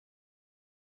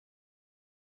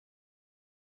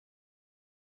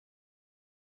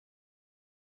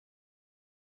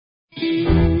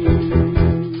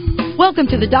Welcome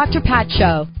to the Dr. Pat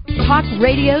Show. Talk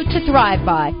radio to thrive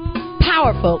by.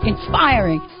 Powerful,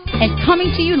 inspiring, and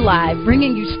coming to you live,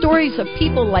 bringing you stories of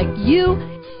people like you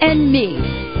and me,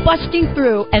 busting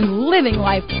through and living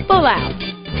life full out.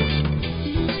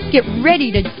 Get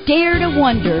ready to dare to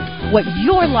wonder what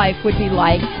your life would be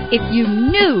like if you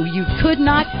knew you could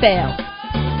not fail.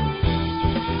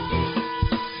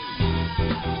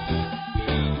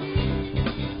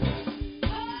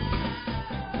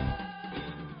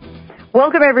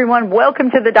 Welcome, everyone.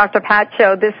 Welcome to the Dr. Pat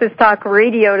Show. This is Talk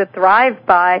Radio to Thrive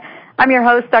By. I'm your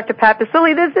host, Dr. Pat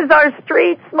Basili. This is our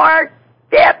Street Smart,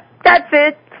 that's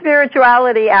it,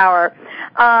 Spirituality Hour.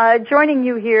 Joining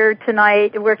you here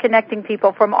tonight, we're connecting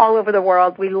people from all over the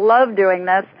world. We love doing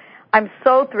this. I'm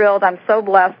so thrilled, I'm so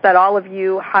blessed that all of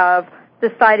you have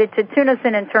decided to tune us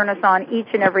in and turn us on each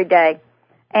and every day.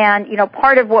 And, you know,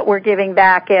 part of what we're giving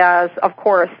back is, of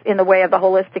course, in the way of the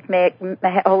holistic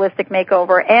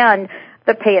makeover and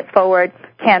the Pay It Forward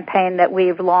campaign that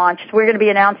we've launched. We're going to be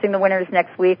announcing the winners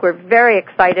next week. We're very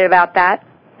excited about that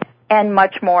and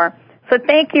much more. So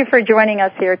thank you for joining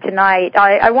us here tonight.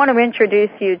 I want to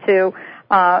introduce you to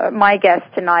my guest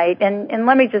tonight, and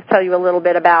let me just tell you a little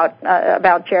bit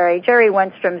about Jerry. Jerry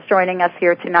Wennstrom's joining us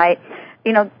here tonight.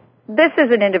 You know, this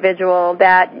is an individual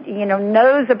that, you know,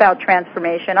 knows about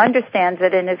transformation, understands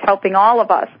it, and is helping all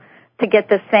of us to get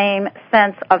the same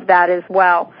sense of that as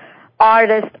well.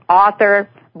 Artist, author,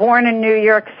 born in New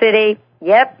York City.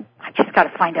 Yep, I just got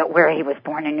to find out where he was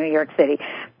born in New York City.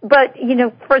 But, you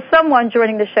know, for someone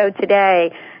joining the show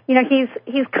today, you know,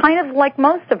 he's kind of like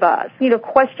most of us, you know,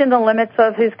 question the limits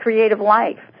of his creative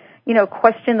life, you know,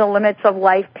 question the limits of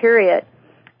life, period.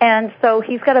 And so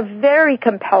he's got a very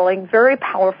compelling, very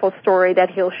powerful story that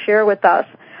he'll share with us.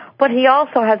 But he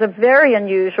also has a very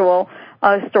unusual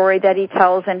story that he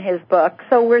tells in his book.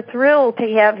 So we're thrilled to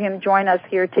have him join us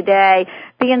here today,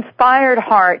 The Inspired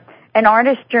Heart, An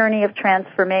Artist's Journey of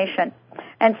Transformation.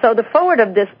 And so the foreword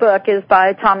of this book is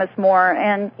by Thomas More.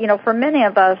 And, you know, for many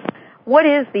of us, what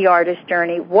is the artist's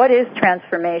journey? What is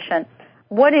transformation?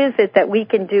 What is it that we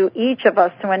can do, each of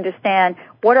us, to understand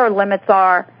what our limits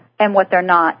are and what they're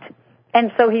not?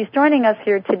 And so he's joining us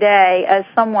here today as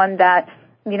someone that,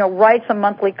 you know, writes a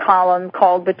monthly column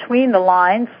called Between the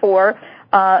Lines for,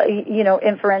 you know,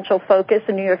 Inferential Focus,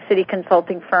 a New York City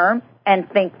consulting firm and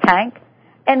think tank.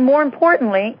 And more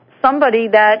importantly, somebody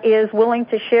that is willing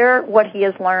to share what he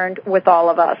has learned with all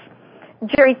of us.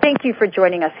 Jerry, thank you for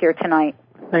joining us here tonight.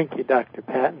 Thank you, Dr.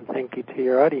 Pat, and thank you to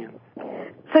your audience.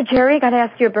 So, Jerry, I got to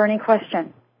ask you a burning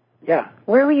question. Yeah.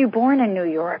 Where were you born in New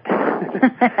York?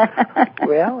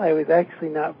 Well, I was actually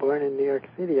not born in New York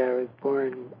City. I was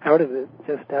born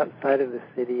just outside of the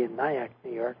city in Nyack,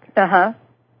 New York. Uh-huh.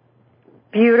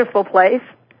 Beautiful place.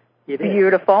 It is.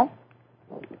 Beautiful.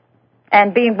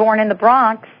 And being born in the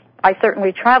Bronx, I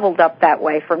certainly traveled up that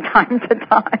way from time to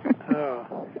time.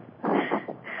 Oh.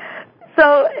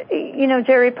 So, you know,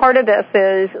 Jerry, part of this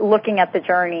is looking at the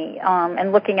journey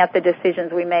and looking at the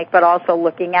decisions we make, but also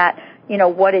looking at, you know,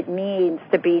 what it means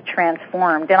to be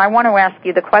transformed. And I want to ask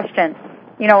you the question,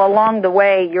 you know, along the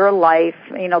way, your life,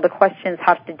 you know, the questions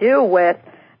have to do with,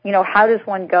 you know, how does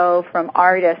one go from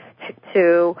artist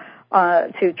to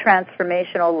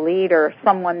transformational leader,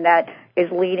 someone that is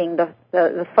leading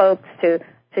the folks to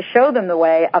show them the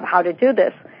way of how to do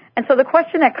this. And so the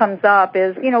question that comes up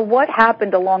is, you know, what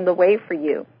happened along the way for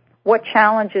you? What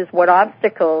challenges, what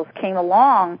obstacles came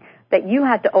along that you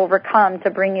had to overcome to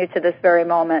bring you to this very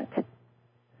moment?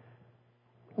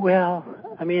 Well,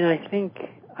 I mean, I think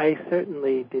I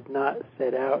certainly did not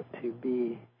set out to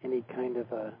be any kind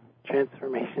of a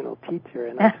transformational teacher,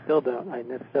 and I still don't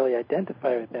necessarily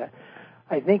identify with that.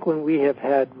 I think when we have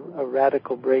had a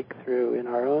radical breakthrough in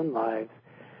our own lives,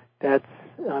 that's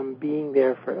being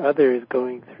there for others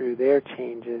going through their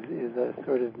changes is a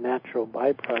sort of natural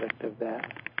byproduct of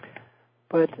that.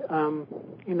 But,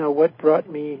 you know, what brought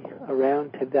me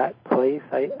around to that place,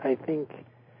 I think,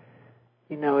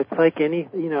 you know, it's like any,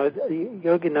 you know,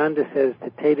 Yogananda says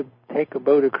to take a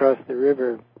boat across the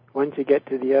river, once you get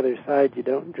to the other side, you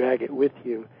don't drag it with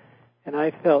you. And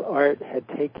I felt art had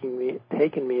taken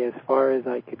me as far as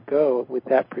I could go with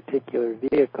that particular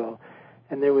vehicle.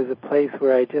 And there was a place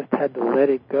where I just had to let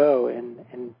it go and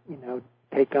you know,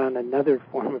 take on another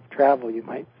form of travel, you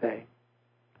might say.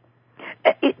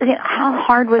 How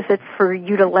hard was it for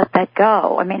you to let that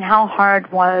go? I mean, how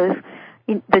hard was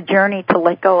the journey to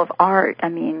let go of art? I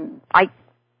mean,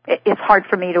 it's hard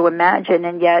for me to imagine,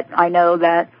 and yet I know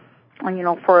that, you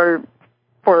know, for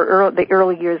the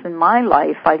early years in my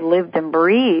life, I lived and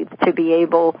breathed to be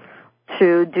able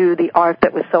to do the art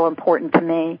that was so important to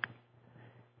me.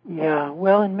 Yeah,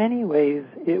 well, in many ways,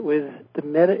 it was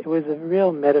a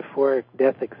real metaphoric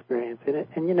death experience, and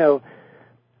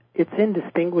it's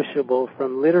indistinguishable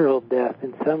from literal death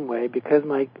in some way, because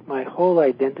my whole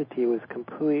identity was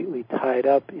completely tied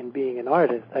up in being an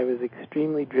artist. I was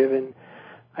extremely driven.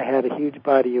 I had a huge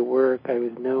body of work. I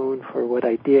was known for what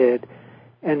I did,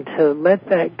 and to let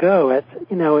that go, at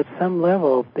some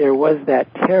level, there was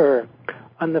that terror.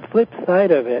 On the flip side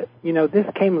of it, this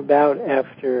came about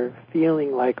after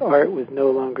feeling like art was no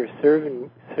longer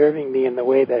serving me in the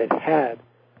way that it had.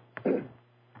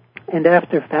 And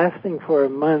after fasting for a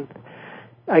month,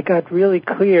 I got really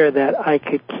clear that I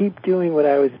could keep doing what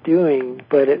I was doing,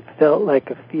 but it felt like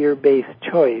a fear-based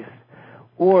choice.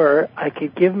 Or I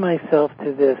could give myself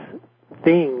to this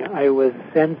thing I was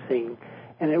sensing,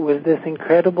 and it was this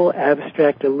incredible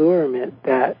abstract allurement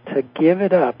that to give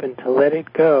it up and to let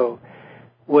it go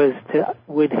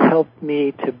would help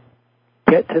me to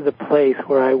get to the place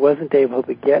where I wasn't able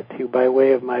to get to by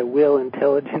way of my will,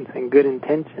 intelligence, and good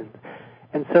intentions.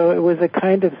 And so it was a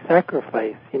kind of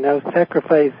sacrifice,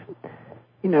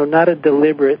 not a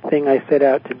deliberate thing I set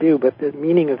out to do, but the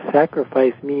meaning of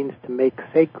sacrifice means to make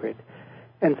sacred.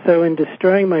 And so in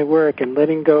destroying my work and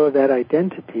letting go of that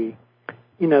identity,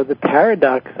 the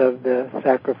paradox of the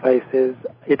sacrifice is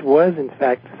it was, in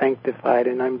fact, sanctified,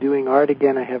 and I'm doing art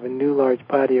again. I have a new large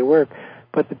body of work.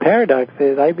 But the paradox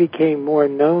is I became more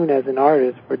known as an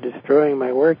artist for destroying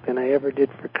my work than I ever did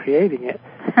for creating it.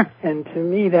 And to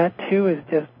me, that, too, is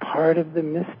just part of the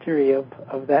mystery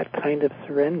of that kind of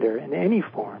surrender in any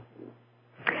form.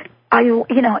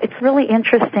 It's really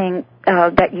interesting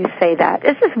that you say that.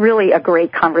 This is really a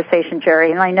great conversation,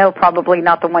 Jerry, and I know probably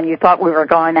not the one you thought we were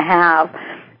going to have,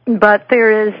 but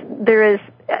there is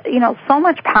so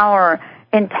much power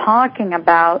in talking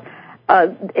about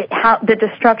how the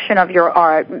destruction of your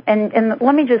art. And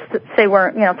let me just say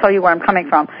tell you where I'm coming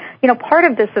from. Part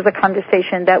of this is a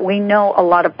conversation that we know a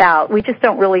lot about. We just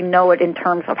don't really know it in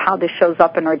terms of how this shows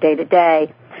up in our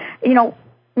day-to-day.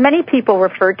 Many people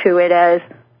refer to it as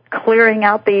clearing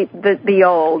out the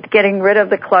old, getting rid of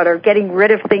the clutter, getting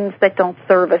rid of things that don't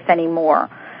serve us anymore,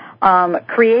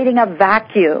 creating a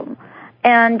vacuum.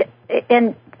 And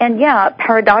yeah,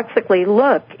 paradoxically,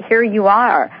 look, here you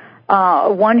are,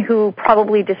 one who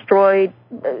probably destroyed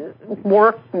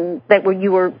work that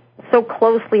you were so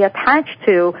closely attached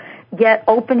to, yet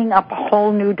opening up a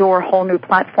whole new door, a whole new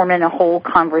platform, and a whole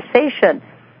conversation.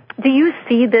 Do you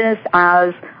see this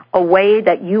as a way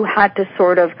that you had to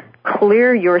sort of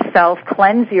clear yourself,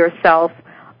 cleanse yourself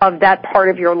of that part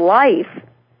of your life,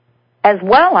 as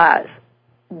well as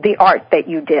the art that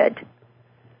you did?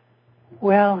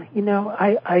 Well,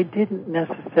 I didn't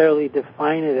necessarily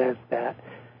define it as that.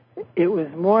 It was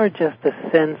more just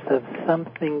a sense of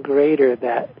something greater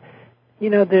that,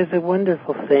 there's a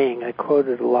wonderful saying, I quote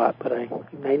it a lot, but I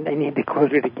need to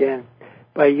quote it again,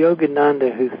 by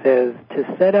Yogananda, who says,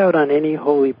 to set out on any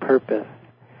holy purpose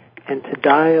and to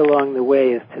die along the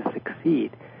way is to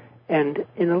succeed. And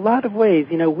in a lot of ways,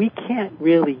 we can't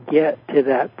really get to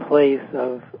that place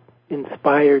of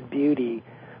inspired beauty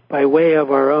by way of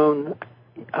our own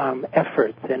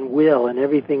efforts and will and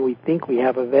everything we think we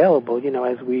have available,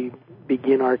 as we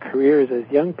begin our careers as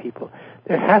young people.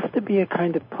 There has to be a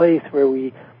kind of place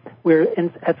where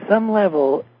at some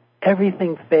level,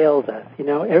 everything fails us.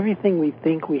 Everything we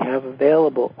think we have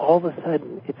available, all of a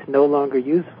sudden, it's no longer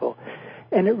useful.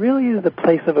 And it really is a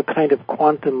place of a kind of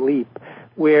quantum leap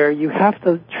where you have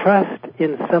to trust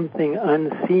in something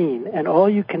unseen, and all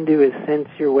you can do is sense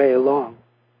your way along.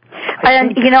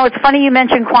 And, it's funny you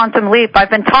mentioned quantum leap. I've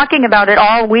been talking about it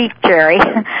all week, Jerry.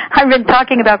 I've been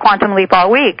talking about quantum leap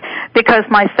all week because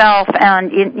myself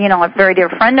and, a very dear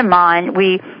friend of mine,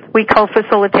 we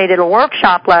co-facilitated a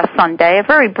workshop last Sunday, a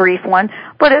very brief one,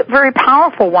 but a very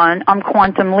powerful one on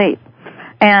quantum leap.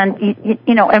 And,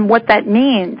 and what that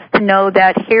means to know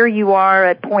that here you are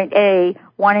at point A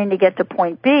wanting to get to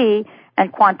point B,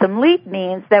 and quantum leap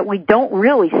means that we don't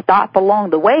really stop along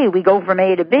the way. We go from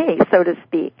A to B, so to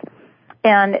speak.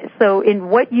 And so in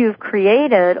what you've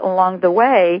created along the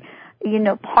way,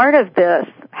 part of this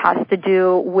has to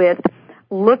do with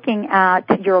looking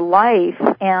at your life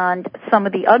and some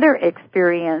of the other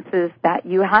experiences that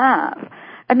you have.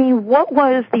 I mean, what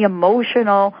was the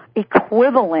emotional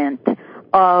equivalent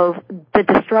of the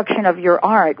destruction of your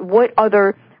art?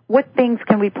 What things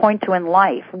can we point to in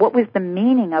life? What was the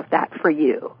meaning of that for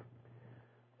you?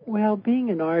 Well,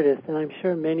 being an artist, and I'm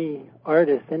sure many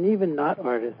artists, and even not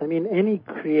artists, any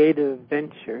creative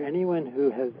venture, anyone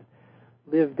who has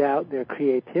lived out their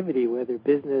creativity, whether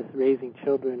business, raising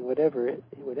children,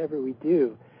 whatever we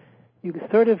do, you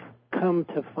sort of come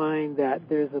to find that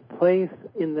there's a place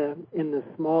in the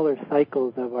smaller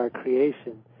cycles of our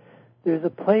creation. There's a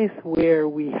place where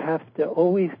we have to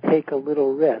always take a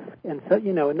little risk. And so,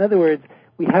 in other words,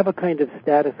 we have a kind of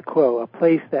status quo, a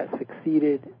place that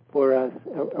succeeded for us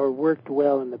or worked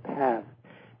well in the past.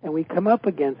 And we come up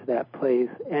against that place,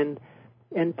 and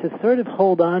to sort of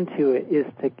hold on to it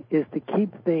is to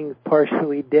keep things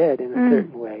partially dead in a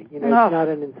certain way. It's not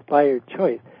an inspired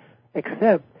choice,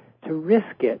 except to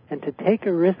risk it and to take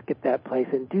a risk at that place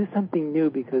and do something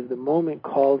new because the moment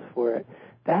calls for it.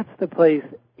 That's the place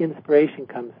inspiration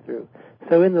comes through.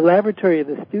 So in the laboratory of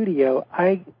the studio,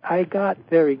 I got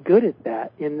very good at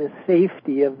that in the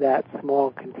safety of that small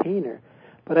container.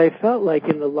 But I felt like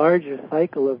in the larger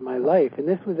cycle of my life, and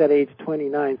this was at age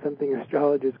 29, something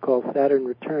astrologers call Saturn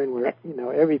return, where,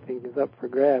 everything is up for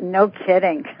grabs. No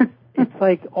kidding. It's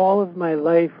like all of my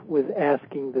life was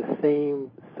asking the same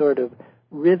sort of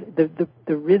the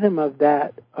rhythm of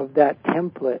that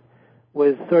template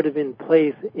was sort of in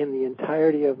place in the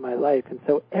entirety of my life. And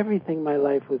so everything my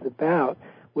life was about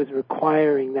was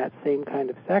requiring that same kind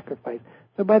of sacrifice.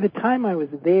 So by the time I was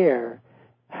there,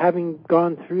 having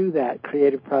gone through that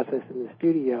creative process in the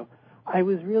studio, I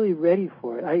was really ready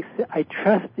for it. I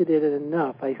trusted it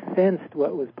enough. I sensed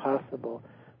what was possible.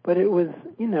 But it was,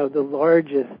 the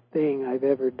largest thing I've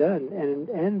ever done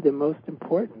and the most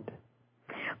important.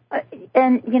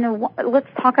 And, let's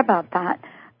talk about that.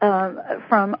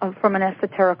 From an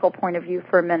esoterical point of view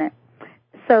for a minute.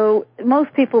 So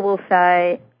most people will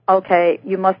say, okay,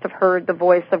 you must have heard the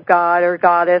voice of God or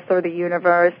Goddess or the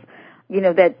universe,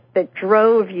 that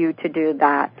drove you to do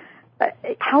that.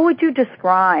 How would you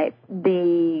describe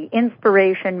the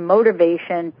inspiration,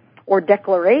 motivation, or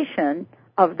declaration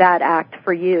of that act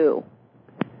for you?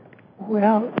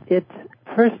 Well,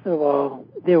 first of all,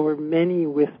 there were many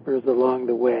whispers along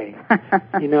the way.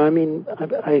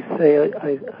 I say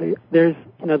there's,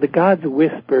 the gods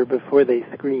whisper before they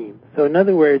scream. So in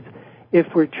other words,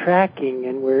 if we're tracking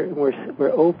and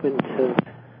we're open to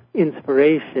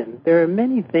inspiration, there are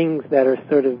many things that are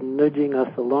sort of nudging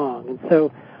us along. And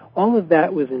so all of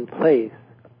that was in place.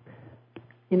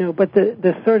 But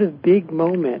the sort of big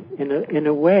moment, in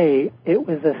a way, it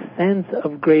was a sense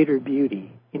of greater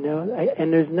beauty.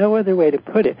 And there's no other way to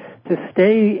put it. To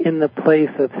stay in the place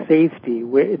of safety,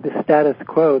 where the status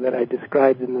quo that I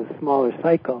described in the smaller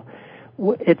cycle,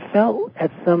 it felt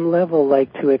at some level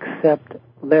like to accept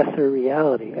lesser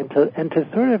reality and to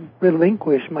sort of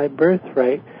relinquish my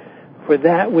birthright for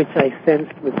that which I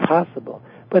sensed was possible.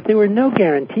 But there were no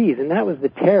guarantees, and that was the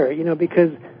terror,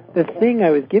 because the thing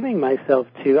I was giving myself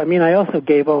to, I also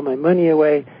gave all my money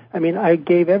away. I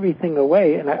gave everything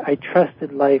away, and I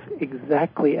trusted life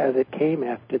exactly as it came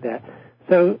after that.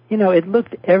 So, it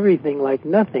looked everything like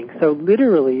nothing. So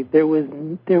literally, there was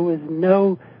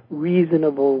no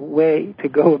reasonable way to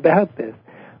go about this.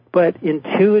 But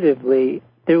intuitively,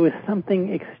 there was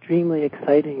something extremely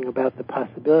exciting about the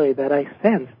possibility that I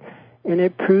sensed, and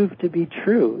it proved to be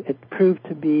true. It proved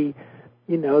to be,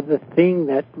 the thing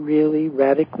that really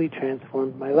radically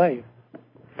transformed my life.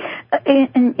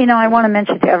 And, I want to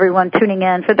mention to everyone tuning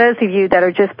in, for those of you that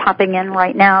are just popping in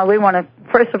right now, we want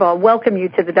to, first of all, welcome you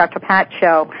to the Dr. Pat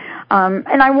Show.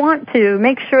 And I want to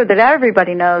make sure that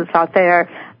everybody knows out there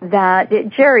that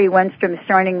Jerry Wennstrom is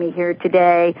joining me here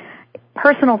today.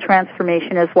 Personal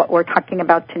transformation is what we're talking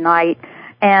about tonight.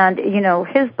 And,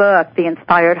 his book, The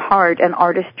Inspired Heart, An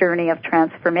Artist's Journey of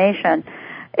Transformation,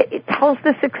 it tells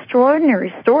this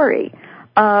extraordinary story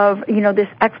of, this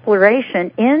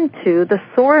exploration into the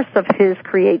source of his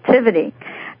creativity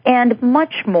and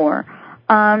much more.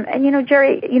 And,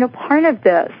 Jerry, part of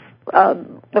this,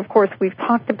 of course, we've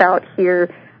talked about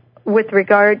here with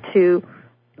regard to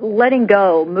letting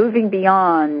go, moving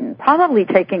beyond, probably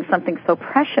taking something so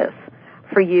precious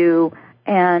for you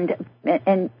and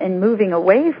moving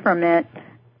away from it.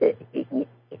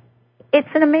 It's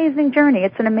an amazing journey.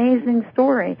 It's an amazing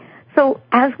story. So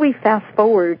as we fast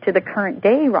forward to the current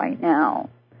day right now,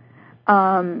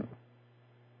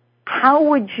 how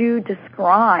would you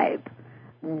describe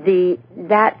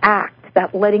that act,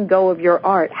 that letting go of your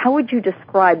art? How would you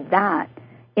describe that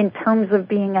in terms of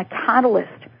being a catalyst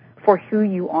for who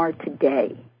you are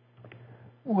today?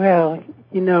 Well,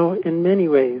 in many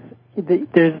ways,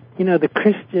 there's, the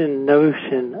Christian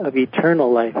notion of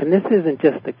eternal life, and this isn't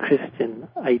just a Christian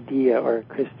idea or a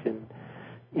Christian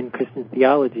in Christian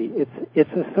theology.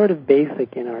 It's a sort of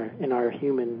basic in our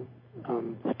human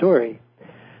story.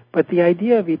 But the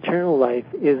idea of eternal life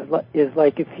is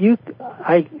like here's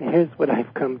what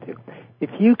I've come to. If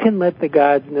you can let the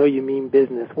gods know you mean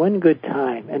business one good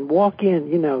time and walk in,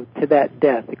 to that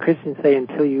death. The Christians say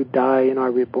until you die and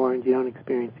are reborn, you don't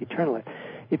experience eternal life.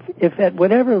 If at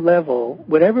whatever level,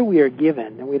 whatever we are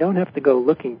given, and we don't have to go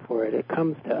looking for it, it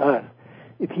comes to us.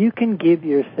 If you can give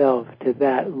yourself to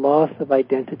that loss of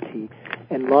identity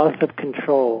and loss of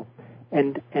control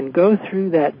and go through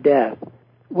that death,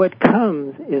 what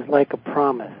comes is like a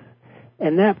promise.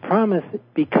 And that promise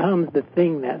becomes the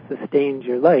thing that sustains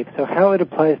your life. So how it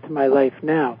applies to my life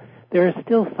now, there are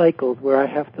still cycles where I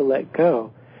have to let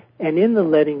go. And in the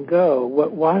letting go,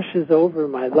 what washes over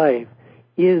my life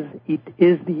is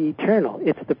the eternal.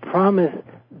 It's the promise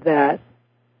that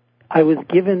I was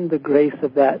given the grace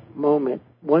of that moment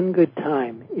one good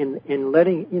time in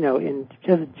letting, in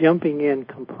just jumping in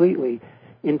completely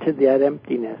into that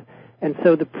emptiness. And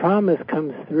so the promise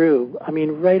comes through,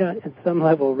 right on, at some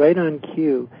level, right on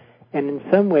cue, and in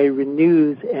some way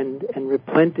renews and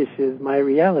replenishes my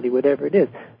reality, whatever it is.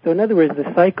 So in other words,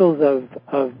 the cycles of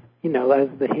as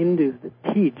the Hindus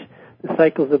that teach, the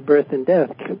cycles of birth and death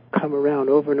come around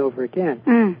over and over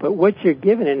again. But what you're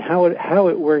given and how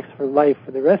it works for life,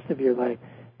 for the rest of your life,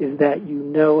 is that you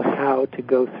know how to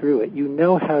go through it. You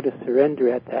know how to surrender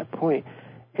at that point.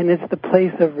 And it's the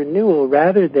place of renewal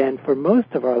rather than, for most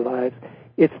of our lives,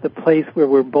 it's the place where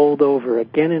we're bowled over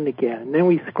again and again. And then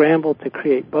we scramble to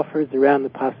create buffers around the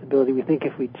possibility. We think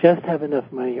if we just have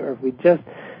enough money or if we just,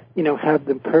 have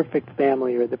the perfect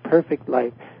family or the perfect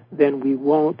life, then we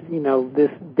won't,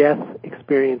 this death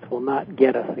experience will not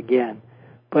get us again.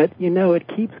 But, it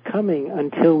keeps coming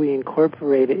until we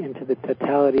incorporate it into the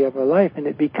totality of our life, and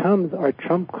it becomes our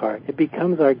trump card. It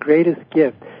becomes our greatest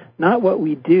gift, not what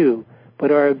we do, but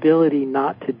our ability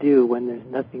not to do when there's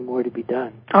nothing more to be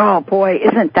done. Oh, boy,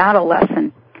 isn't that a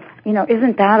lesson?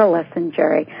 Isn't that a lesson,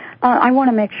 Jerry? I want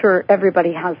to make sure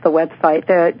everybody has the website.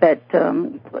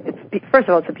 First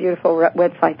of all, it's a beautiful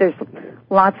website. There's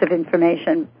lots of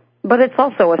information, but it's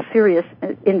also a serious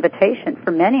invitation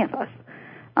for many of us.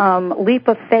 Leap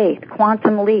of faith,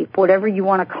 quantum leap, whatever you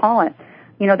want to call it.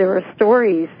 There are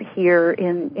stories here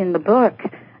in the book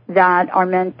that are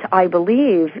meant, I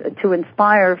believe, to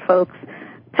inspire folks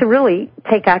to really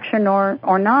take action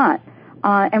or not.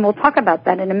 And we'll talk about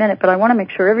that in a minute, but I want to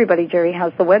make sure everybody, Jerry,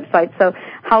 has the website. So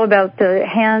how about the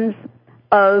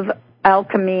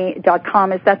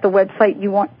handsofalchemy.com? Is that the website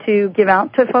you want to give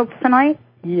out to folks tonight?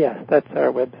 Yes, that's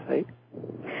our website.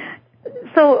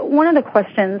 So one of the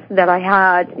questions that I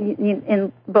had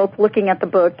in both looking at the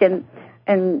book and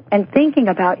thinking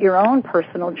about your own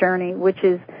personal journey, which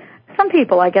is some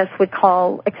people, I guess, would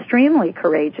call extremely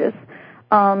courageous,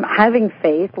 having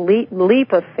faith,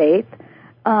 leap of faith,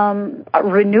 a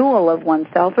renewal of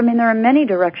oneself. There are many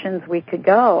directions we could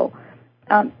go.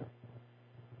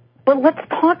 But let's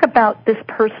talk about this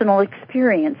personal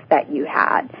experience that you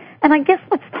had. And I guess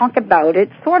let's talk about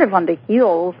it sort of on the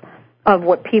heels of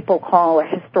what people call a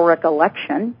historic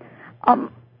election.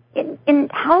 In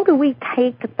how do we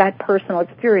take that personal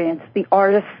experience, the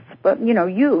artist,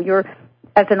 you're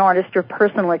as an artist, your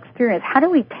personal experience, how do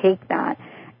we take that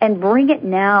and bring it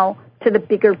now to the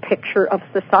bigger picture of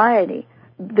society,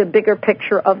 the bigger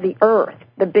picture of the earth,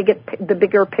 the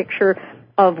bigger picture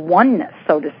of oneness,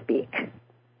 so to speak?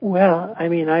 Well,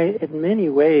 in many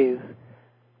ways,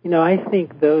 I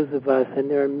think those of us, and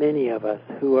there are many of us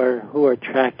who are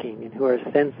tracking and who are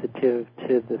sensitive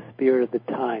to the spirit of the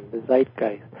time, the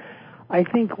zeitgeist, I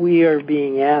think we are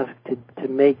being asked to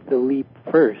make the leap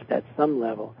first at some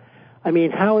level.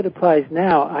 How it applies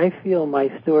now, I feel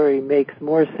my story makes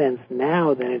more sense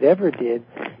now than it ever did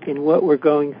in what we're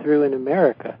going through in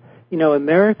America.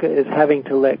 America is having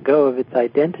to let go of its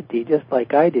identity just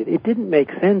like I did. It didn't make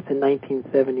sense in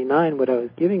 1979 what I was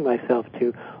giving myself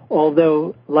to,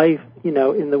 although life,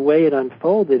 in the way it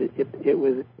unfolded, it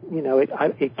was,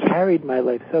 it carried my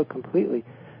life so completely.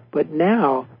 But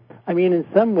now, in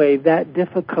some way, that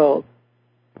difficult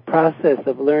process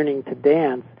of learning to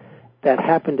dance that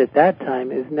happened at that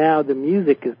time is now the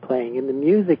music is playing, and the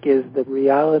music is the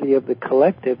reality of the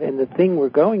collective and the thing we're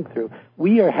going through.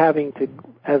 We are having to,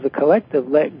 as a collective,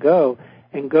 let go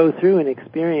and go through an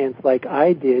experience like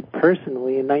I did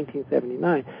personally in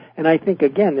 1979. And I think,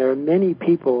 again, there are many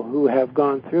people who have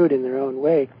gone through it in their own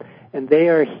way, and they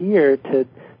are here to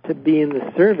be in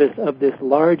the service of this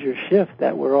larger shift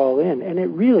that we're all in. And it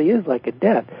really is like a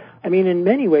death. In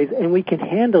many ways, and we can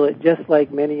handle it just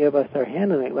like many of us are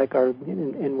handling it,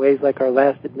 in ways like our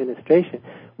last administration.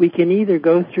 We can either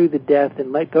go through the death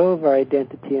and let go of our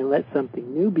identity and let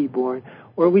something new be born,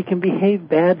 or we can behave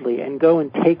badly and go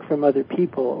and take from other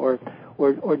people, or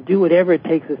or do whatever it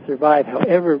takes to survive,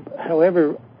 however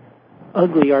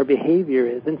ugly our behavior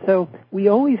is. And so we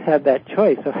always have that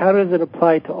choice. So how does it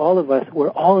apply to all of us? We're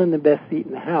all in the best seat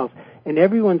in the house, and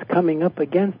everyone's coming up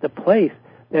against a place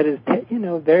that is,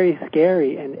 very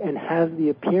scary and has the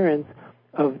appearance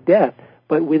of death.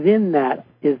 But within that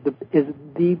is the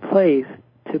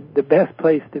best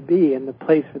place to be and the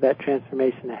place for that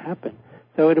transformation to happen.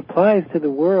 So it applies to the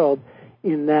world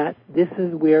in that this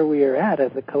is where we are at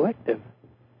as a collective.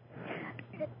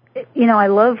 I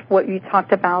love what you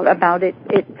talked about it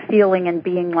feeling and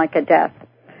being like a death.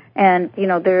 And,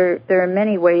 there are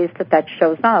many ways that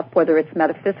shows up, whether it's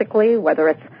metaphysically, whether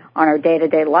it's on our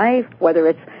day-to-day life, whether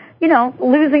it's,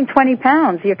 losing 20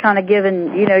 pounds. You're kind of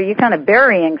you're kind of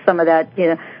burying some of that,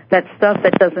 that stuff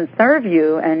that doesn't serve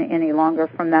you any longer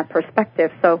from that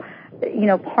perspective. So,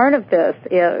 part of this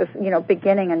is,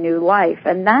 beginning a new life,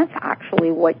 and that's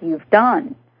actually what you've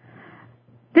done.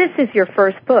 This is your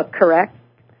first book, correct?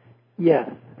 Yes.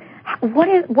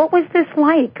 What was this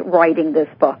like, writing this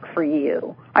book for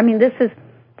you? I mean, this is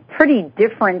pretty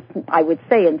different, I would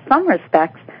say, in some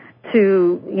respects,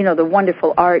 to, the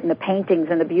wonderful art and the paintings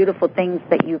and the beautiful things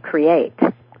that you create.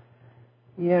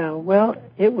 Yeah, well,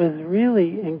 it was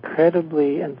really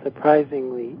incredibly and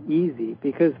surprisingly easy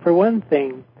because, for one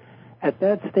thing, at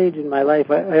that stage in my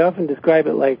life, I often describe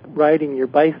it like riding your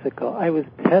bicycle. I was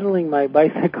pedaling my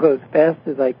bicycle as fast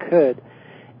as I could,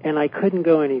 and I couldn't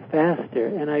go any faster.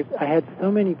 And I had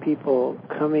so many people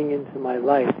coming into my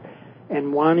life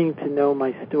and wanting to know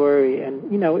my story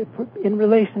and, in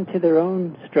relation to their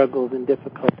own struggles and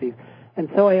difficulties. And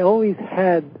so I always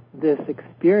had this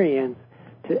experience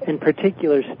in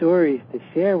particular stories to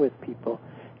share with people.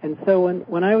 And so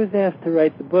when I was asked to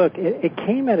write the book, it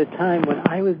came at a time when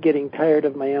I was getting tired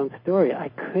of my own story. I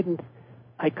couldn't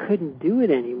do it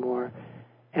anymore.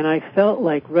 And I felt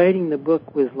like writing the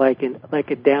book was like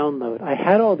a download. I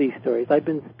had all these stories. I've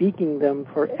been speaking them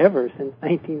forever, since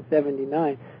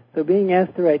 1979. So being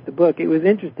asked to write the book, it was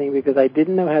interesting because I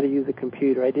didn't know how to use a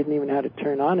computer. I didn't even know how to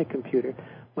turn on a computer.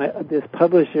 This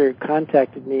publisher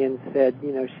contacted me and said,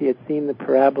 she had seen the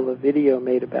parabola video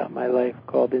made about my life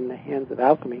called In the Hands of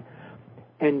Alchemy.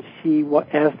 And she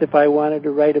asked if I wanted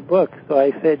to write a book. So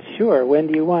I said, sure, when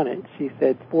do you want it? She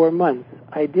said, 4 months.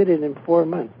 I did it in 4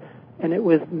 months. And it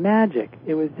was magic.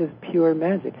 It was just pure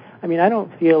magic. I mean, I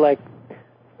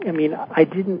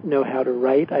didn't know how to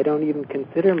write. I don't even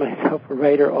consider myself a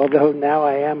writer, although now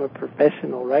I am a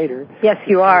professional writer. Yes,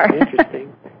 you are.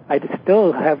 Interesting. I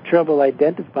still have trouble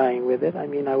identifying with it. I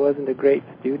mean, I wasn't a great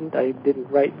student. I didn't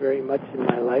write very much in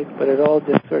my life, but it all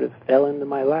just sort of fell into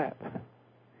my lap.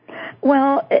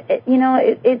 Well,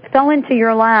 it fell into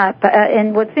your lap.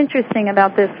 And what's interesting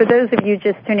about this, for those of you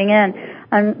just tuning in,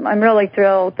 I'm really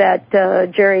thrilled that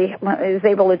Jerry is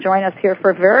able to join us here for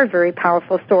a very, very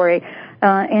powerful story.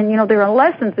 And there are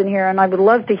lessons in here, and I would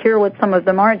love to hear what some of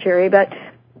them are, Jerry. But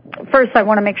first, I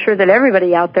want to make sure that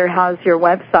everybody out there has your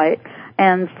website.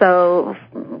 And so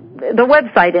the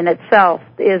website in itself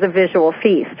is a visual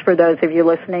feast for those of you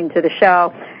listening to the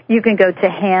show. You can go to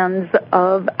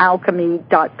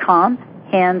handsofalchemy.com,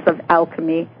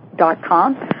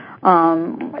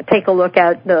 handsofalchemy.com. Take a look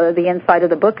at the inside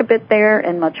of the book a bit there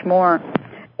and much more.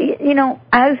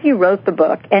 As you wrote the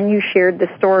book and you shared the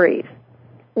stories,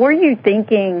 were you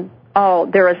thinking,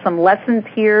 there are some lessons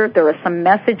here, there are some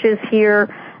messages here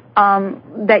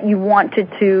that you wanted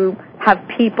to have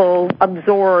people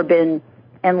absorb and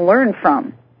learn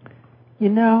from?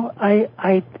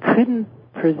 I couldn't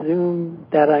presume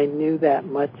that I knew that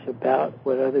much about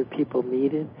what other people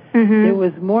needed. Mm-hmm. It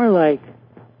was more like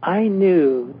I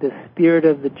knew the spirit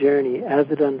of the journey as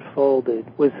it unfolded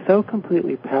was so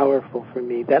completely powerful for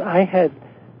me that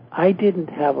I didn't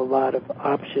have a lot of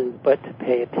options but to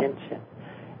pay attention.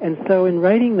 And so in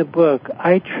writing the book,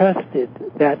 I trusted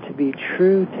that to be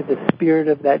true to the spirit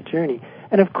of that journey.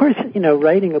 And of course,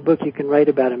 writing a book, you can write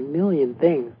about a million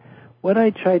things. What I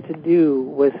tried to do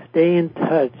was stay in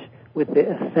touch with the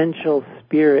essential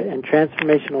spirit and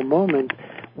transformational moment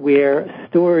where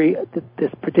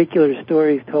this particular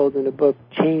story told in the book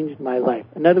changed my life.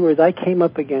 In other words, I came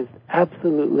up against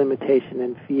absolute limitation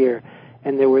and fear,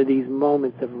 and there were these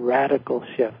moments of radical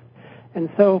shift. And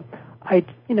so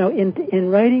in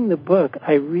writing the book,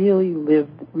 I really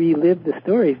relived the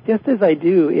stories, just as I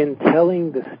do in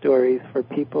telling the stories for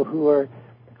people who are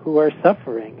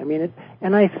suffering. I mean,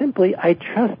 I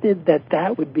trusted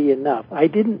that would be enough. I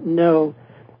didn't know.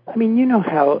 I mean, you know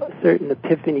how certain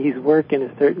epiphanies work in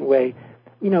a certain way.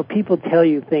 People tell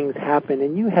you things happen,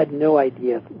 and you had no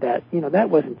idea that that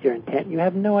wasn't your intent. You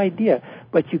have no idea,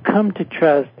 but you come to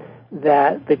trust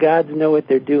that the gods know what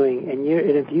they're doing, and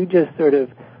if you just sort of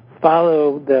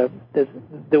follow the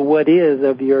what is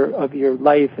of your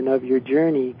life and of your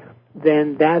journey,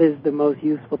 then that is the most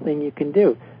useful thing you can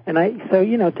do. And so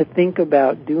to think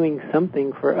about doing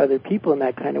something for other people in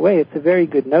that kind of way, it's a very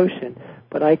good notion,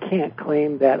 but I can't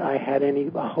claim that I had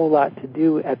a whole lot to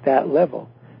do at that level.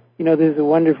 There's a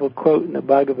wonderful quote in the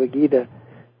Bhagavad Gita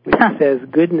which says,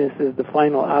 goodness is the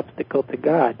final obstacle to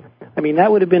God. I mean,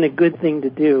 that would have been a good thing to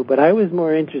do, but I was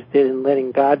more interested in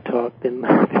letting God talk than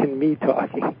me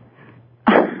talking.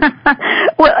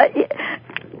 Well,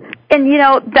 and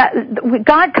that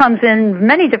God comes in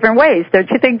many different ways, don't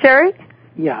you think, Jerry?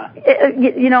 Yeah.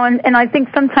 And I think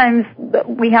sometimes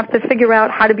we have to figure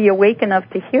out how to be awake enough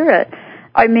to hear it.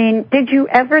 I mean, did you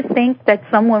ever think that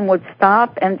someone would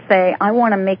stop and say, I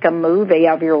want to make a movie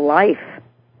of your life?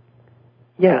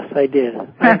 Yes, I did.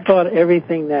 I thought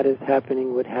everything that is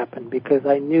happening would happen because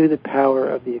I knew the power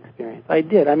of the experience. I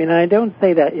did. I mean, I don't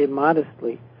say that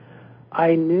immodestly.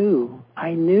 I knew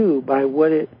by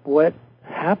what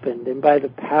happened and by the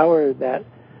power that,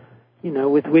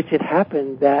 with which it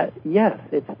happened, that yes,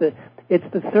 it's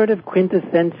the sort of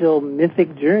quintessential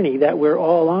mythic journey that we're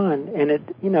all on, and it's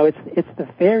the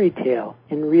fairy tale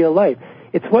in real life.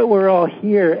 It's what we're all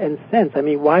here and sense. I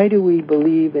mean, why do we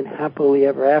believe in happily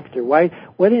ever after?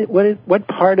 What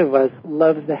part of us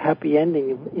loves the happy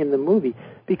ending in the movie?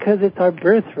 Because it's our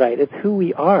birthright. It's who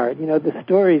we are. The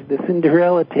stories, the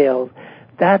Cinderella tales,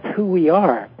 that's who we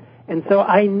are. And so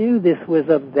I knew this was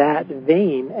of that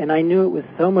vein, and I knew it was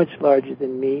so much larger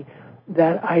than me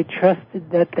that I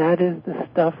trusted that is the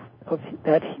stuff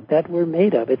that we're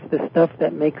made of. It's the stuff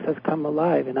that makes us come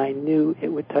alive, and I knew it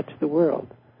would touch the world.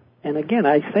 And again,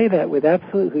 I say that with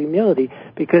absolute humility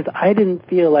because I didn't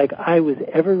feel like I was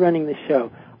ever running the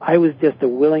show. I was just a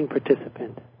willing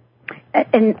participant.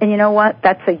 And you know what?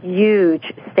 That's a huge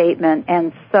statement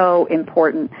and so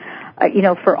important,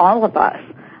 for all of us.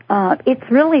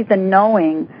 It's really the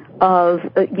knowing of,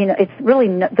 it's really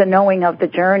the knowing of the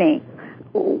journey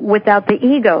without the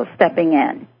ego stepping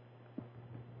in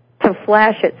to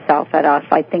flash itself at us,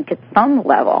 I think, at some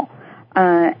level.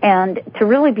 And to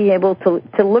really be able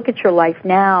to look at your life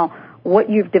now, what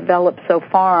you've developed so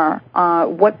far,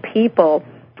 what people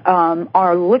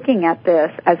are looking at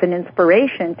this as an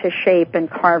inspiration to shape and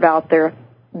carve out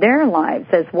their lives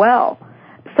as well.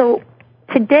 So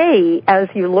today, as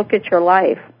you look at your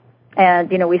life, and,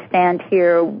 we stand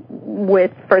here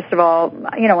with, first of all,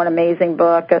 an amazing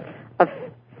book, a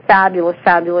fabulous,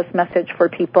 fabulous message for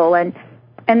people, and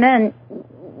then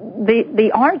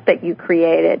the art that you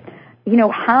created.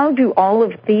 How do all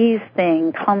of these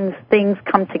things come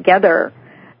together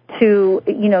to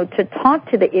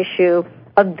talk to the issue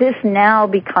of this now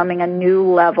becoming a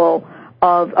new level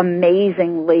of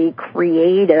amazingly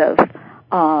creative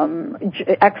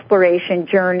exploration,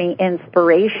 journey,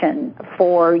 inspiration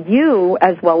for you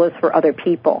as well as for other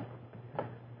people?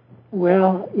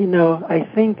 Well, I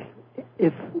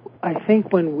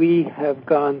think when we have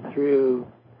gone through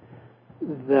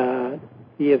the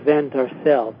event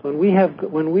ourselves, when we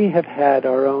have had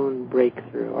our own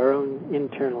breakthrough, our own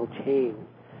internal change,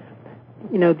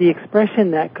 the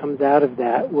expression that comes out of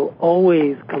that will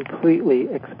always completely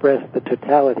express the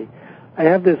totality. I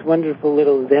have this wonderful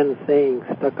little Zen saying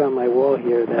stuck on my wall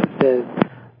here that says,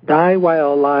 die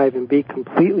while alive and be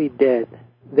completely dead.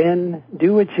 Then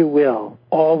do what you will,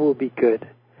 all will be good.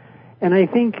 And I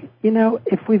think,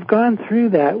 if we've gone through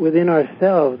that within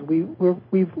ourselves,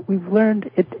 we've learned,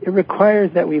 it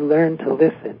requires that we learn to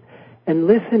listen. And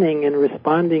listening and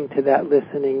responding to that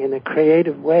listening in a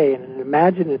creative way, in an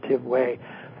imaginative way,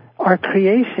 our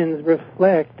creations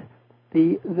reflect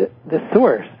the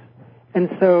source. And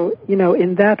so,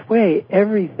 in that way,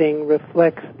 everything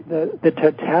reflects the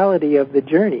totality of the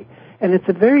journey. And it's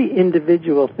a very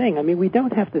individual thing. I mean, we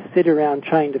don't have to sit around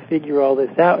trying to figure all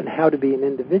this out and how to be an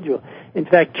individual. In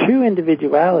fact, true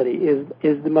individuality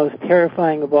is the most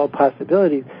terrifying of all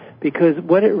possibilities because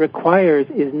what it requires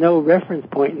is no reference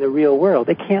point in the real world.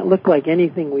 It can't look like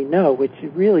anything we know, which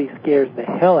really scares the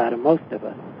hell out of most of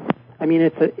us. I mean,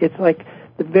 it's like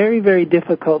the very, very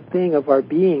difficult thing of our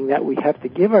being that we have to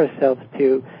give ourselves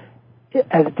to.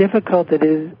 As difficult as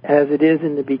it is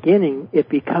in the beginning, it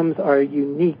becomes our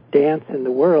unique dance in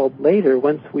the world later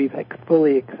once we've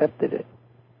fully accepted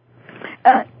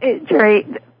it. Jerry,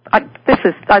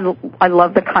 I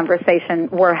love the conversation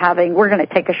we're having. We're going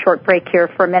to take a short break here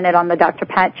for a minute on the Dr.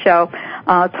 Pat Show,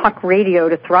 talk radio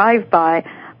to thrive by.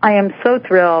 I am so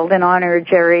thrilled and honored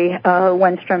Jerry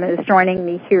Wennstrom is joining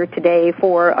me here today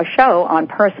for a show on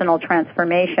personal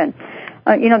transformation.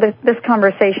 This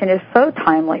conversation is so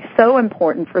timely, so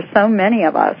important for so many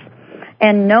of us.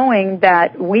 And knowing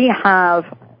that we have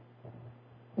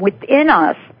within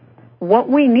us what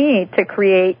we need to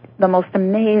create the most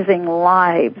amazing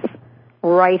lives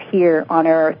right here on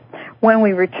Earth. When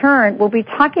we return, we'll be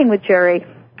talking with Jerry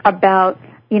about,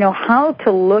 how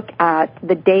to look at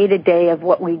the day-to-day of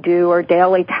what we do, our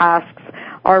daily tasks,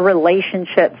 our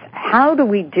relationships. How do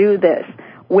we do this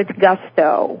with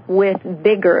gusto, with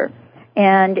vigor?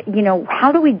 And,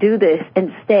 how do we do this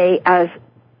and stay as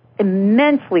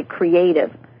immensely creative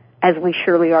as we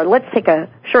surely are? Let's take a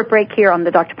short break here on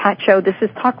the Dr. Pat Show. This is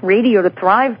Talk Radio to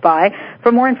Thrive By.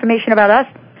 For more information about us,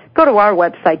 go to our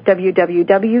website,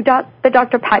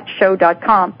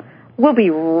 www.thedrpatshow.com. We'll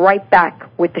be right back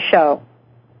with the show.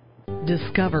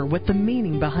 Discover what the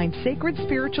meaning behind sacred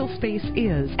spiritual space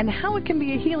is and how it can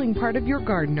be a healing part of your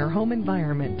garden or home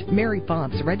environment. Mary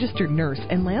Fonts, registered nurse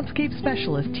and landscape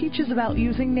specialist, teaches about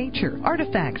using nature,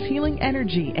 artifacts, healing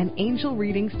energy, and angel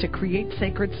readings to create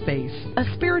sacred space. A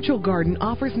spiritual garden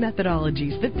offers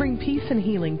methodologies that bring peace and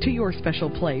healing to your special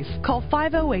place. Call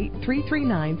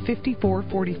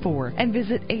 508-339-5444 and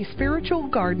visit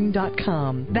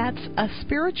aspiritualgarden.com. That's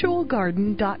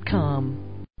aspiritualgarden.com.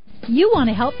 You want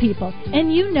to help people,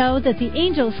 and you know that the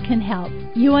angels can help.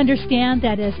 You understand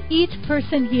that as each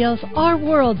person heals, our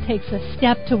world takes a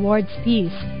step towards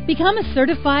peace. Become a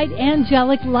certified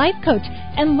angelic life coach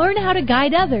and learn how to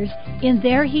guide others in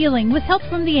their healing with help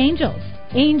from the angels.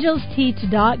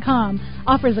 AngelsTeach.com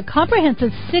offers a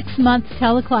comprehensive 6-month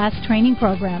teleclass training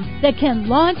program that can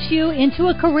launch you into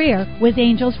a career with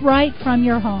angels right from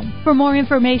your home. For more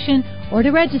information or to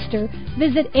register,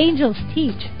 visit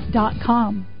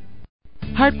AngelsTeach.com.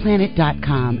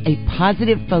 HeartPlanet.com, a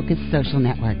positive-focused social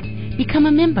network. Become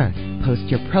a member, post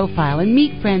your profile, and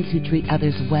meet friends who treat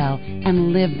others well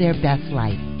and live their best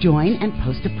life. Join and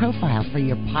post a profile for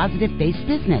your positive-based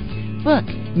business, book,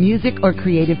 music, or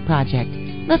creative project.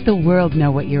 Let the world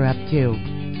know what you're up to.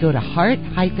 Go to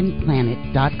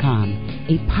heart-planet.com,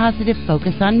 a positive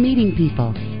focus on meeting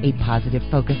people, a positive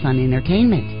focus on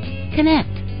entertainment.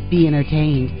 Connect, be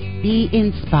entertained, be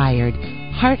inspired.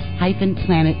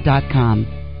 heart-planet.com.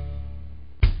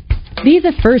 Be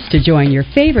the first to join your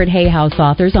favorite Hay House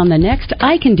authors on the next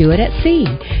I Can Do It at Sea.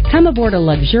 Come aboard a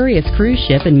luxurious cruise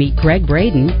ship and meet Greg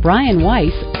Braden, Brian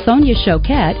Weiss, Sonia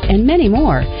Choquette, and many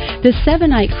more. The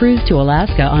 7-night cruise to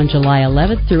Alaska on July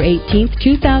 11th through 18th,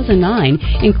 2009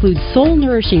 includes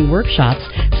soul-nourishing workshops,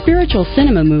 spiritual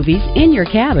cinema movies in your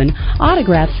cabin,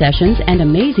 autograph sessions, and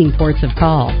amazing ports of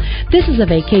call. This is a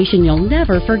vacation you'll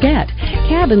never forget.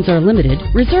 Cabins are limited.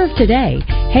 Reserve today.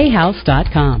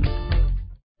 HayHouse.com.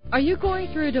 Are you going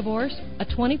through a divorce? A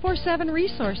 24/7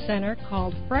 resource center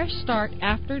called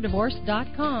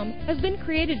FreshStartAfterDivorce.com has been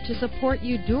created to support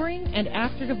you during and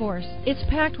after divorce. It's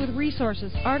packed with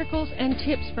resources, articles, and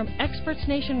tips from experts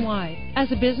nationwide.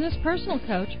 As a business personal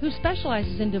coach who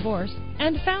specializes in divorce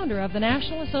and founder of the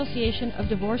National Association of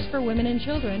Divorce for Women and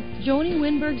Children, Joni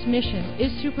Winberg's mission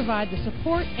is to provide the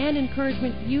support and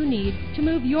encouragement you need to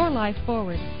move your life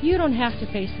forward. You don't have to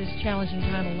face this challenging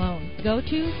time alone. Go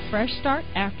to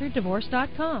FreshStartAfterDivorce.com.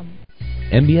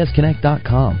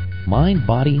 MBSConnect.com. Mind,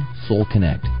 Body, Soul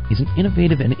Connect is an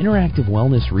innovative and interactive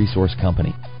wellness resource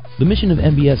company. The mission of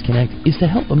MBS Connect is to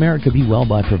help America be well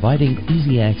by providing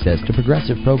easy access to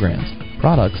progressive programs,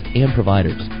 products, and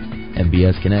providers.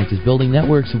 MBS Connect is building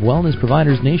networks of wellness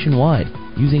providers nationwide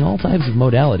using all types of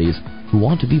modalities who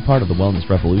want to be part of the wellness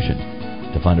revolution.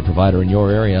 To find a provider in your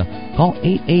area, call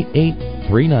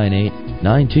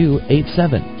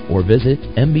 888-398-9287 or visit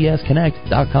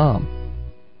mbsconnect.com.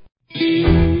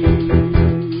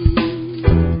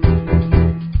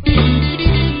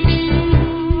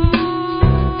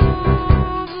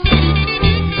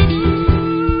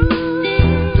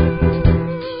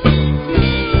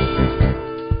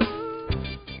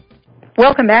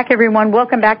 Welcome back, everyone.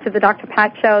 Welcome back to the Dr.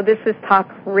 Pat Show. This is Talk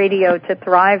Radio to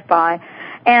Thrive By.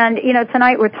 And,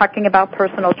 tonight we're talking about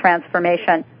personal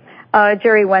transformation.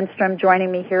 Jerry Wennstrom joining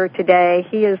me here today.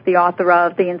 He is the author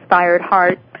of The Inspired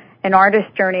Heart, an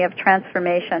artist's journey of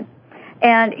transformation.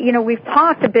 And, we've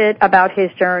talked a bit about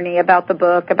his journey, about the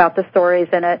book, about the stories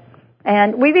in it.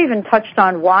 And we've even touched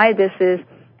on why this is,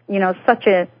 such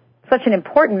an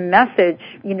important message,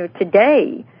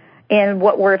 today in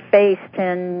what we're faced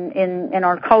in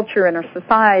our culture, in our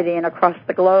society, and across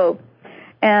the globe.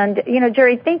 And,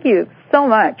 Jerry, thank you so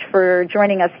much for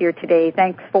joining us here today.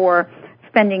 Thanks for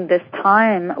spending this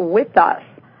time with us.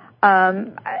 As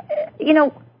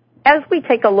we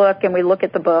take a look and we look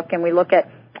at the book and we look at,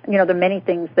 the many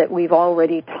things that we've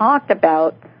already talked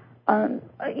about,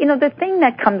 the thing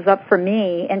that comes up for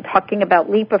me in talking about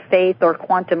leap of faith or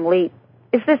quantum leap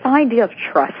is this idea of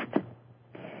trust.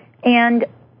 And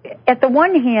at the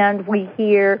one hand, we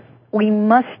hear we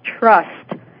must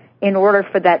trust in order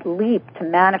for that leap to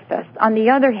manifest. On the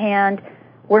other hand,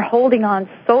 we're holding on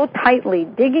so tightly,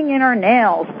 digging in our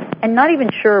nails, and not even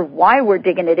sure why we're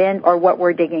digging it in or what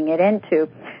we're digging it into.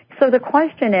 So the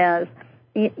question is,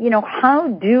 how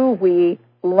do we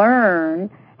learn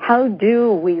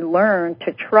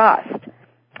to trust,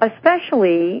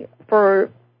 especially for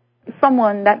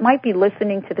someone that might be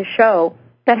listening to the show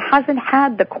that hasn't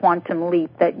had the quantum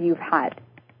leap that you've had?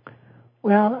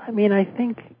 Well, I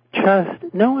think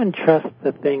no one trusts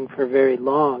the thing for very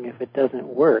long if it doesn't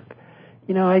work.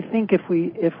 I think if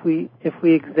we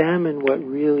examine what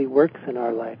really works in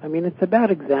our life, it's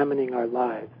about examining our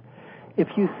lives. If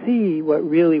you see what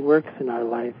really works in our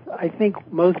life, I think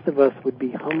most of us would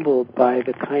be humbled by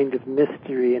the kind of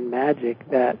mystery and magic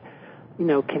that,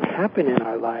 can happen in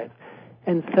our lives.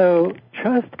 And so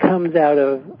trust comes out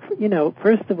of,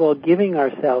 first of all, giving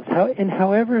ourselves, in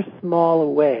however small a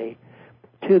way,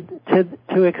 to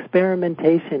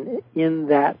experimentation in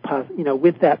that,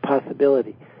 with that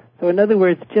possibility. So in other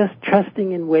words, just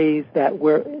trusting in ways that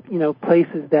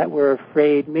places that we're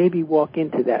afraid, maybe walk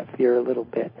into that fear a little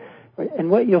bit.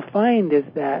 And what you'll find is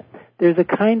that there's a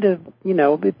kind of,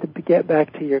 to get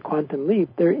back to your quantum leap,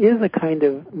 there is a kind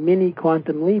of mini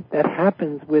quantum leap that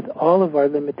happens with all of our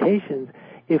limitations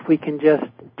if we can just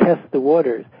test the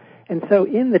waters. And so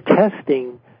in the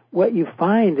testing, what you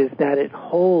find is that it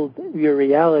holds your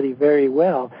reality very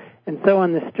well. And so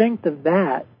on the strength of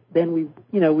that, then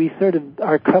we sort of,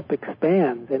 our cup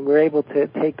expands and we're able to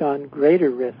take on greater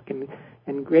risk and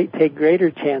take greater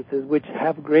chances, which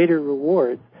have greater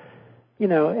rewards.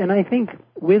 And I think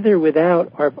with or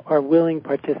without our willing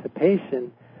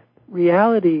participation,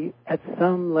 reality at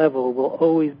some level will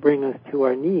always bring us to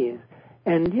our knees.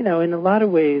 And, in a lot of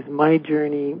ways, my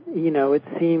journey, it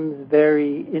seems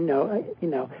very,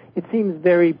 it seems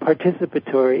very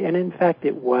participatory. And in fact,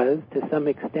 it was to some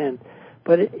extent.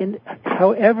 But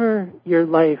however your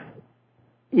life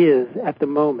is at the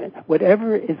moment,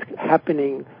 whatever is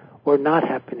happening or not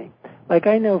happening. Like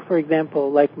I know, for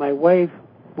example, like my wife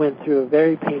went through a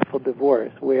very painful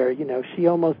divorce where, she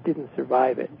almost didn't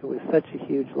survive it. It was such a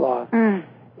huge loss.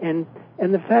 And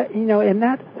the fact, and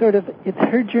that sort of,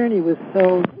 her journey was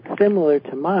so similar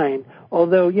to mine,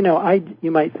 although,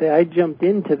 you might say I jumped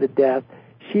into the death,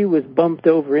 she was bumped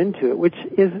over into it, which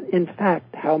is, in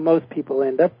fact, how most people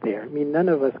end up there. None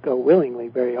of us go willingly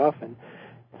very often.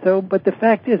 So, but the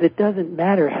fact is, it doesn't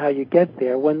matter how you get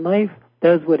there. When life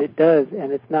does what it does,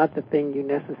 and it's not the thing you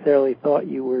necessarily thought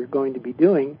you were going to be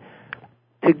doing,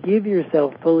 to give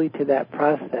yourself fully to that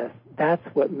process, that's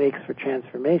what makes for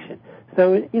transformation.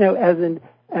 So, as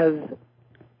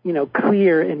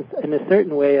clear in a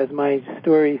certain way as my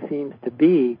story seems to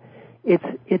be,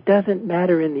 it doesn't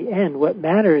matter in the end. What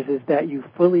matters is that you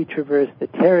fully traverse the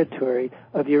territory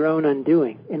of your own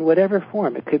undoing in whatever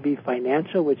form. It could be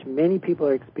financial, which many people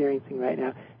are experiencing right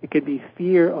now. It could be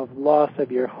fear of loss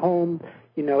of your home.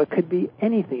 It could be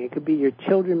anything. It could be your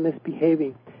children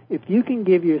misbehaving. If you can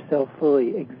give yourself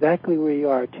fully exactly where you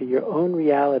are to your own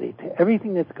reality, to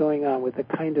everything that's going on with a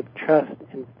kind of trust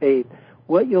and faith,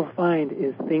 what you'll find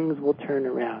is things will turn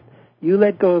around. You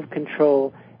let go of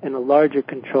control, and a larger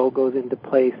control goes into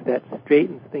place that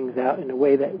straightens things out in a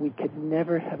way that we could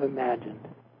never have imagined.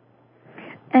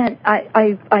 And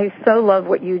I so love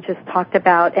what you just talked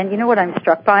about. And you know what I'm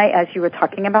struck by as you were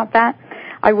talking about that?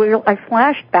 I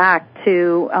flashed back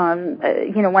to,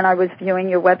 when I was viewing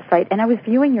your website, and I was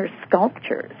viewing your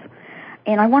sculptures.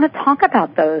 And I want to talk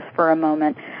about those for a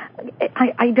moment.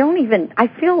 I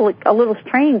feel a little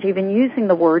strange even using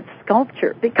the word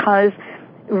sculpture because,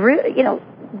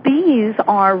 these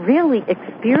are really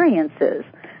experiences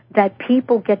that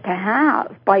people get to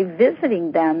have by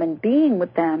visiting them and being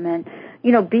with them and,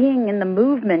 being in the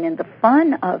movement and the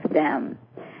fun of them.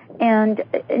 And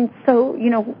so,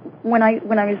 when I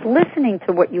was listening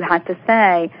to what you had to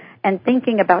say and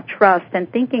thinking about trust and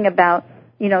thinking about,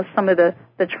 some of the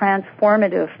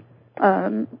transformative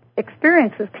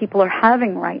experiences people are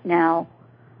having right now,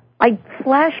 I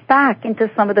flash back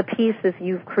into some of the pieces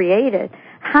you've created.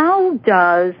 How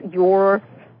does your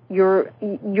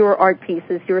art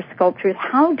pieces, your sculptures,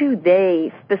 how do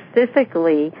they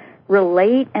specifically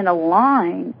relate and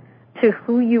align to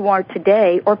who you are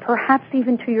today, or perhaps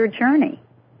even to your journey?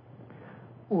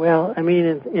 Well,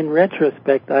 in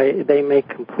retrospect, they make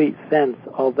complete sense.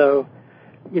 Although,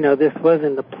 this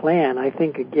wasn't the plan. I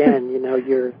think again,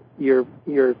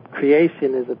 your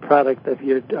creation is a product of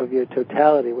your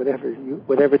totality,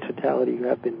 whatever totality you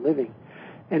have been living.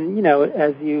 And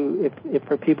if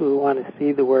for people who want to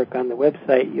see the work on the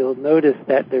website, you'll notice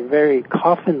that they're very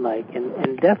coffin-like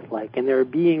and death-like, and there are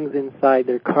beings inside.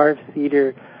 They're carved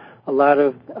cedar, a lot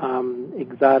of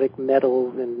exotic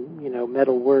metals and,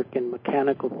 metal work and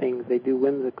mechanical things. They do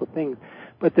whimsical things.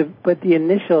 But the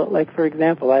initial, like, for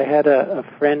example, I had a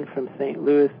friend from St.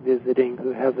 Louis visiting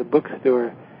who has a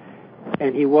bookstore,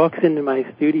 and he walks into my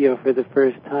studio for the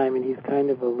first time, and he's kind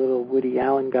of a little Woody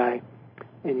Allen guy,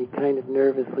 and he kind of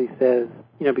nervously says,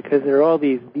 because there are all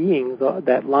these beings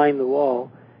that line the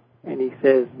wall, and he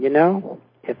says,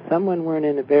 if someone weren't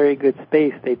in a very good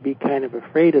space, they'd be kind of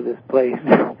afraid of this place.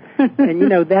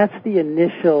 And, that's the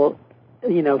initial,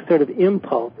 sort of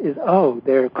impulse is,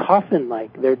 they're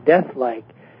coffin-like, they're death-like,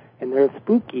 and they're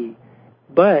spooky.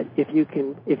 But if you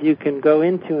can go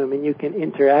into them and you can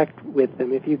interact with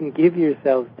them, if you can give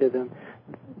yourselves to them,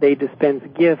 they dispense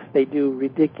gifts, they do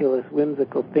ridiculous,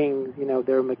 whimsical things.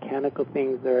 There are mechanical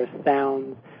things, there are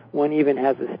sounds. One even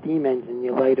has a steam engine.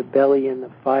 You light a belly in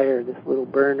the fire, this little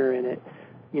burner in it.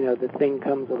 The thing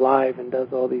comes alive and does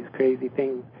all these crazy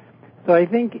things. So I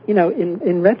think,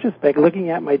 in retrospect,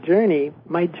 looking at my journey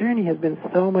has been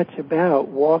so much about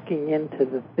walking into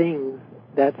the things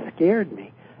that scared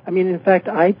me. I mean, in fact,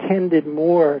 I tended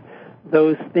more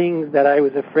those things that I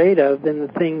was afraid of than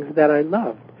the things that I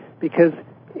loved, because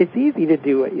it's easy to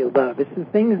do what you love. It's the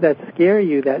things that scare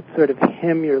you that sort of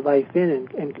hem your life in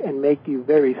and make you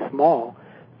very small.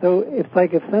 So it's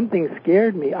like if something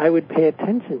scared me, I would pay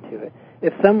attention to it.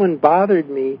 If someone bothered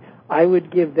me, I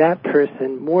would give that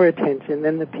person more attention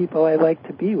than the people I like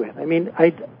to be with. I mean,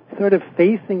 sort of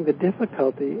facing the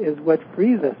difficulty is what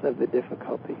frees us of the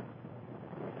difficulty.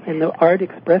 And the art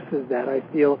expresses that, I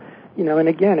feel, and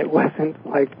again, it wasn't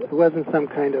some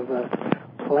kind of a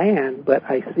plan, but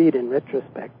I see it in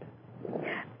retrospect.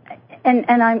 And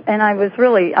I was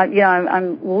really,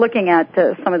 I'm looking at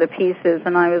some of the pieces,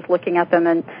 and I was looking at them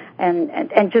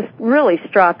and just really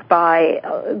struck by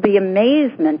the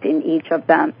amazement in each of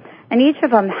them. And each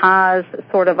of them has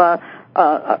sort of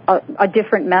a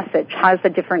different message, has a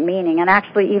different meaning. And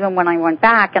actually, even when I went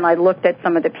back and I looked at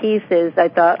some of the pieces, I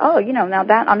thought, now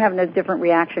that I'm having a different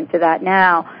reaction to that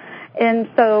now. And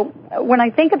so when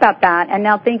I think about that, and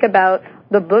now think about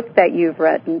the book that you've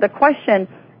written, the question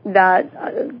that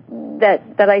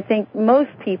I think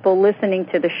most people listening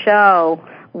to the show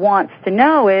wants to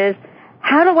know is,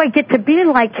 how do I get to be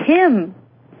like him?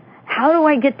 How do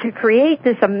I get to create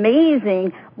this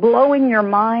amazing, blowing your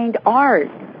mind art?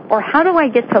 Or how do I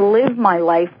get to live my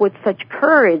life with such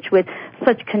courage, with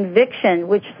such conviction,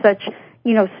 with such,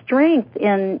 strength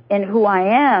in who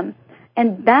I am?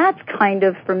 And that's kind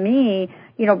of, for me,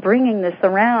 bringing this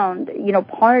around,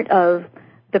 part of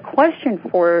the question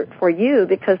for you,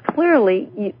 because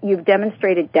clearly you've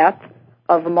demonstrated depth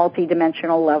of a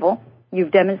multidimensional level.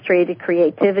 You've demonstrated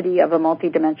creativity of a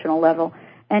multidimensional level.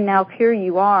 And now here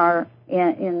you are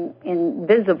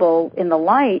visible in the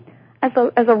light as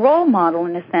a role model,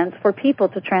 in a sense, for people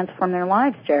to transform their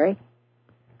lives, Jerry.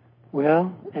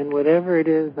 Well, and whatever it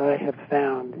is I have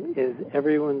found is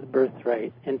everyone's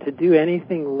birthright. And to do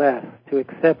anything less, to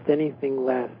accept anything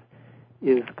less,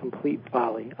 is complete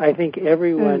folly. I think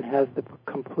everyone has the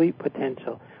complete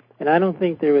potential. And I don't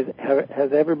think there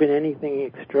has ever been anything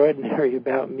extraordinary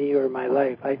about me or my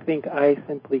life. I think I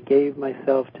simply gave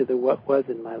myself to what was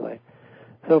in my life.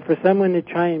 So for someone to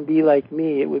try and be like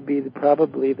me, it would be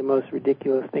probably the most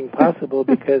ridiculous thing possible,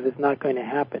 because it's not going to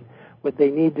happen. What they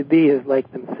need to be is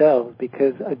like themselves,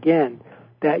 because, again,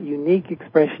 that unique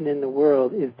expression in the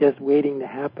world is just waiting to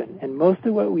happen. And most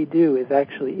of what we do is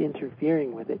actually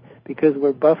interfering with it, because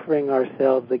we're buffering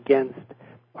ourselves against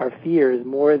our fears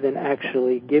more than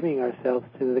actually giving ourselves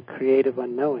to the creative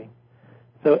unknowing.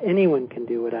 So anyone can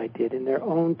do what I did in their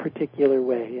own particular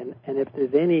way. And if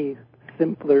there's any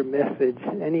simpler message,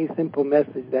 any simple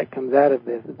message that comes out of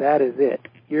this, that is it.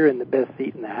 You're in the best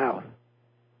seat in the house.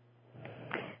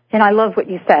 And I love what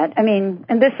you said. I mean,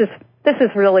 and this is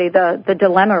really the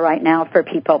dilemma right now for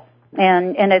people.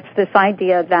 And it's this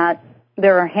idea that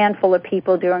there are a handful of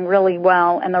people doing really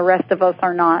well and the rest of us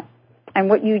are not. And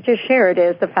what you just shared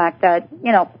is the fact that,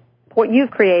 what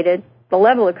you've created, the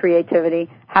level of creativity,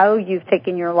 how you've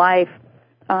taken your life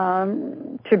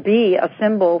to be a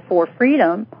symbol for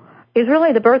freedom is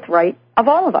really the birthright of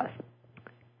all of us.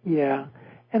 Yeah.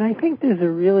 And I think there's a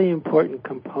really important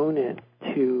component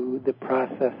to the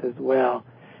process as well.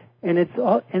 And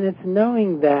it's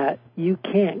knowing that you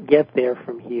can't get there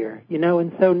from here,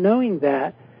 and so knowing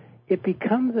that, it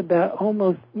becomes about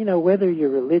almost, whether you're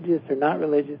religious or not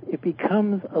religious, it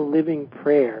becomes a living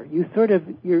prayer.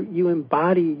 You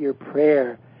embody your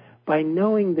prayer by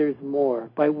knowing there's more,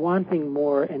 by wanting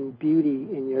more and beauty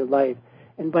in your life,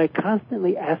 and by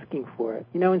constantly asking for it.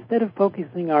 Instead of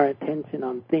focusing our attention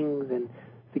on things and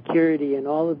security and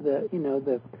all of the,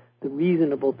 the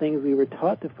reasonable things we were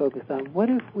taught to focus on, what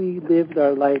if we lived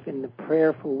our life in the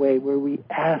prayerful way where we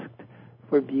asked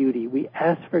for beauty, we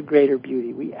asked for greater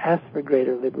beauty, we asked for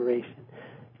greater liberation?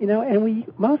 And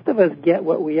most of us get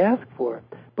what we ask for.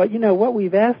 But, what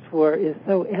we've asked for is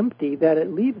so empty that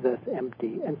it leaves us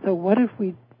empty. And so what if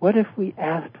we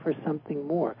asked for something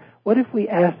more? What if we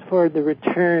asked for the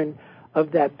return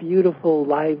of that beautiful,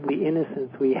 lively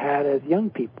innocence we had as young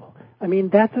people? I mean,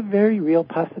 that's a very real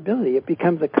possibility. It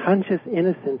becomes a conscious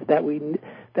innocence that we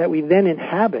then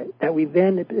inhabit,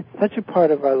 it's such a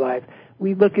part of our life.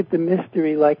 We look at the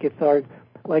mystery like it's our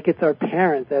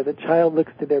parents, as a child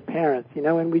looks to their parents,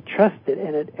 and we trust it,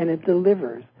 and it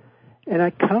delivers. And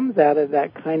it comes out of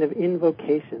that kind of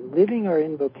invocation, living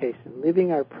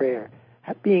our prayer,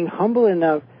 being humble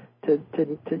enough to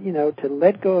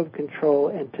let go of control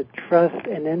and to trust,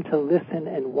 and then to listen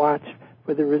and watch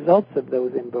for the results of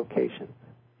those invocations.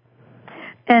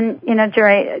 And,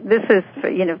 Jerry, this is,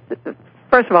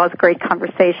 first of all, it's a great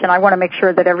conversation. I want to make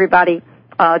sure that everybody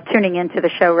tuning into the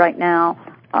show right now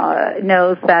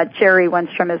knows that Jerry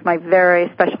Wennstrom is my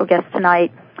very special guest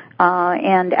tonight.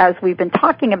 And as we've been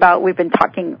talking,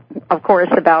 of course,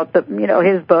 about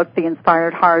his book, The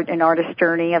Inspired Heart, An Artist's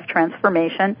Journey of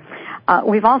Transformation.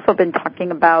 We've also been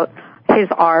talking about his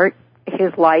art,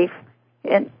 his life,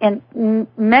 and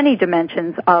many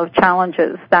dimensions of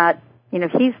challenges that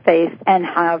he's faced and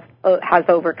has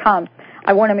overcome.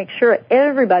 I want to make sure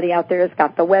everybody out there has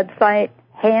got the website,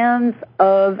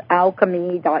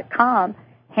 handsofalchemy.com.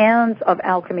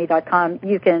 Handsofalchemy.com.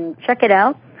 You can check it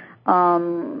out.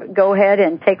 Go ahead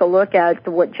and take a look at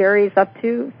what Jerry's up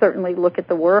to. Certainly look at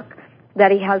the work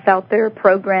that he has out there,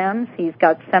 programs. He's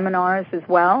got seminars as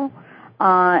well.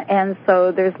 And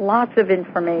so there's lots of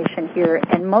information here,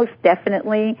 and most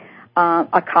definitely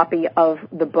a copy of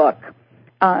the book.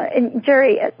 And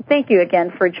Jerry, thank you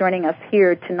again for joining us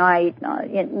here tonight.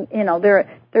 There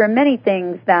are many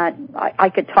things that I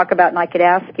could talk about and I could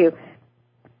ask you.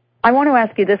 I want to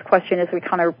ask you this question as we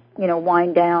kind of,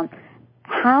 wind down.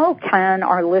 How can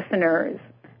our listeners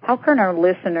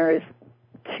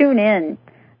tune in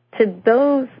to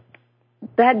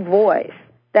that voice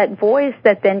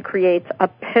that then creates a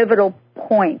pivotal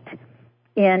point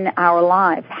in our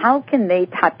lives? How can they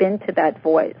tap into that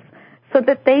voice so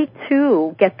that they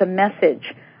too get the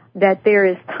message that there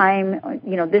is time,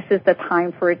 this is the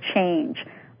time for a change.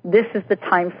 This is the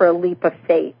time for a leap of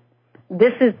faith.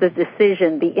 This is the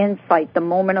decision, the insight, the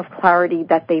moment of clarity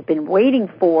that they've been waiting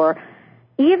for,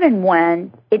 even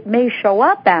when it may show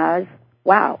up as,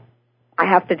 wow, I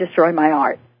have to destroy my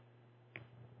art.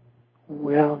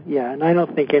 Well, yeah, and I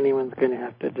don't think anyone's going to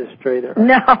have to destroy their art.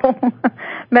 No,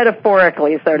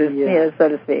 metaphorically, so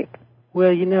to speak.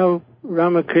 Well,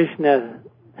 Ramakrishna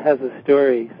has a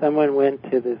story. Someone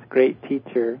went to this great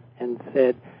teacher and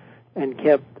kept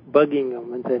bugging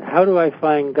him and said, how do I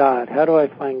find God? How do I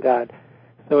find God?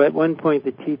 So at one point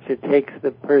the teacher takes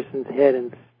the person's head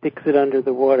and sticks it under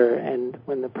the water, and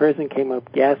when the person came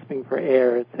up gasping for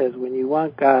air, it says, when you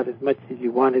want God as much as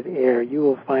you wanted air, you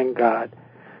will find God.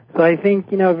 So I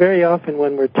think, very often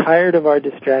when we're tired of our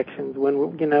distractions,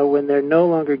 when they're no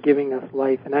longer giving us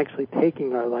life and actually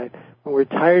taking our life, when we're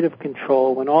tired of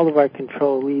control, when all of our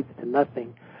control leads to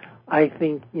nothing, I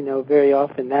think, very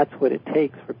often that's what it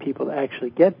takes for people to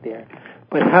actually get there.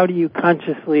 But how do you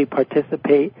consciously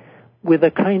participate? With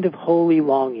a kind of holy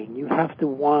longing. You have to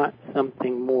want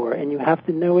something more, and you have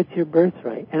to know it's your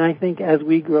birthright. And I think as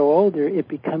we grow older, it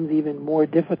becomes even more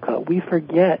difficult. We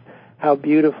forget how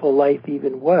beautiful life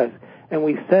even was, and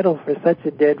we settle for such a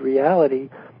dead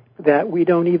reality that we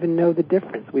don't even know the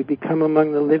difference. We become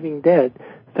among the living dead.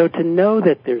 So to know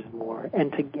that there's more,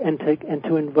 and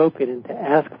to invoke it, and to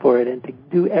ask for it, and to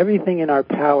do everything in our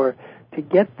power to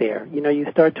get there. You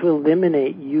start to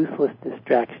eliminate useless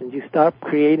distractions. You stop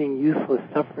creating useless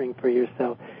suffering for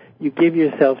yourself. You give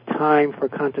yourself time for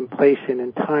contemplation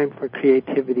and time for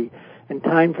creativity and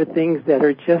time for things that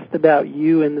are just about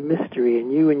you and the mystery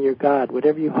and you and your God,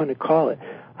 whatever you want to call it.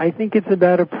 I think it's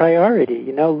about a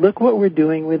priority. Look what we're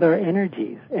doing with our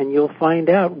energies, and you'll find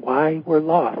out why we're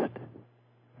lost.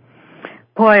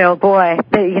 Boy, oh boy,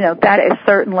 that is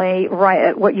certainly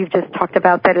right. What you've just talked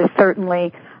about, that is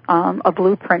certainly a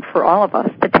blueprint for all of us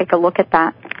to take a look at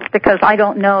that, because I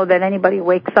don't know that anyone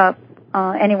wakes up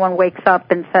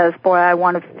and says, boy, I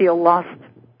want to feel lost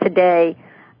today.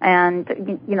 And,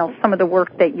 some of the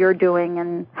work that you're doing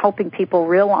and helping people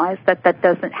realize that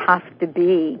doesn't have to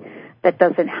be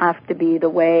the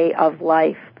way of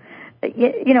life.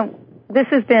 This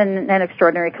has been an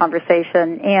extraordinary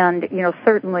conversation, and,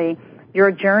 certainly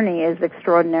your journey is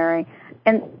extraordinary.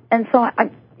 And so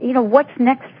what's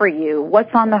next for you?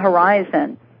 What's on the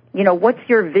horizon? What's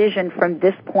your vision from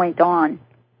this point on?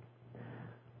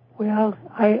 Well,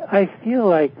 I feel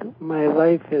like my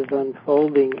life is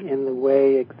unfolding in the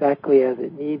way exactly as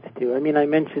it needs to. I mean, I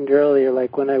mentioned earlier,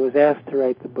 like when I was asked to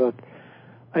write the book,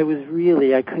 I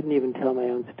couldn't even tell my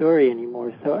own story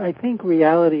anymore. So I think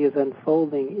reality is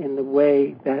unfolding in the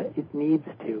way that it needs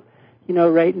to.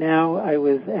 Right now I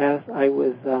was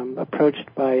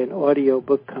approached by an audio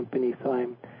book company, so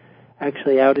I'm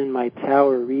actually out in my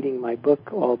tower reading my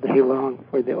book all day long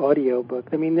for the audio book.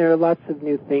 I mean, there are lots of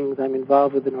new things. I'm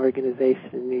involved with an organization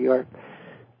in New York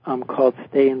called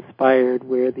Stay Inspired,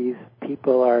 where these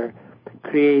people are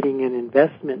creating an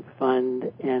investment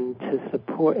fund and to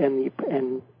support and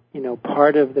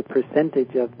part of the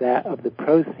percentage of the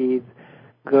proceeds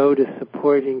go to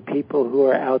supporting people who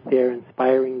are out there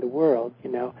inspiring the world.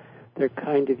 They're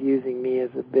kind of using me as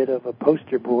a bit of a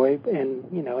poster boy and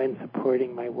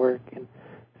supporting my work. And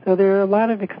so there are a lot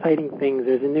of exciting things.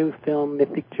 There's a new film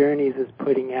Mythic Journeys is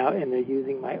putting out, and they're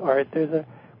using my art. There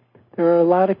are a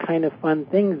lot of kind of fun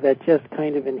things that just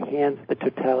kind of enhance the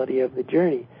totality of the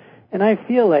journey. And I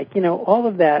feel like, all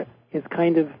of that is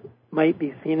kind of might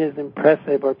be seen as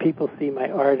impressive, or people see my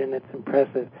art and it's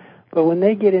impressive. But when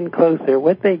they get in closer,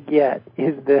 what they get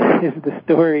is the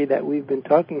story that we've been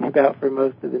talking about for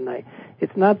most of the night.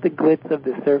 It's not the glitz of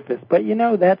the surface, but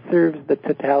that serves the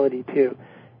totality too.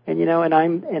 And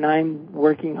I'm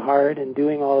working hard and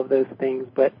doing all of those things,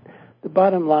 but the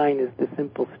bottom line is the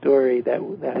simple story that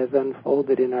has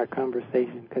unfolded in our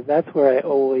conversation, because that's where I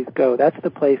always go. That's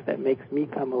the place that makes me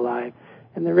come alive,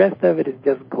 and the rest of it is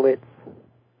just glitz.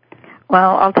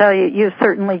 Well, I'll tell you, you've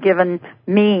certainly given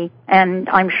me, and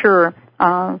I'm sure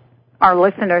our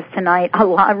listeners tonight, a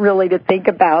lot really to think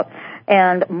about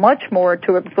and much more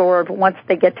to absorb once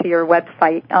they get to your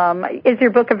website. Is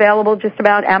your book available just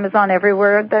about Amazon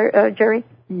everywhere, there, Jerry?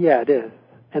 Yeah, it is.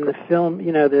 And the film,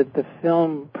 the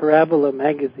film Parabola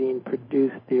magazine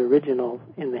produced the original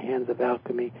In the Hands of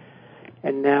Alchemy,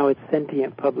 and now it's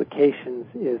Sentient Publications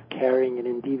is carrying it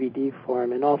in DVD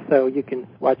form, and also you can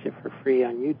watch it for free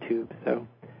on YouTube. So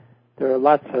there are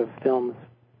lots of films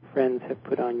friends have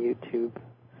put on YouTube,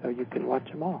 so you can watch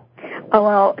them all. Oh,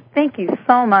 well, thank you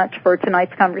so much for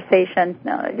tonight's conversation.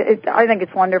 I think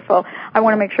it's wonderful. I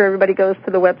want to make sure everybody goes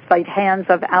to the website,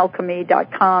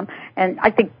 handsofalchemy.com, and I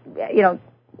think,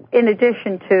 in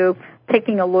addition to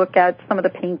taking a look at some of the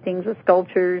paintings, the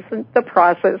sculptures, the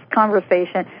process,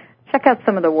 conversation, check out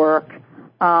some of the work,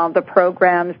 the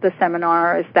programs, the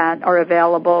seminars that are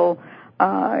available.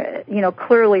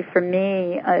 Clearly for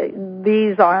me,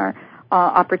 these are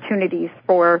opportunities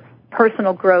for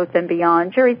personal growth and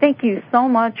beyond. Jerry, thank you so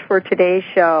much for today's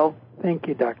show. Thank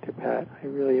you, Dr. Pat. I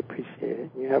really appreciate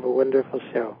it. You have a wonderful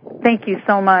show. Thank you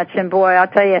so much. And boy, I'll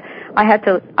tell you, I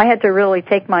had to really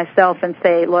take myself and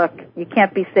say, look, you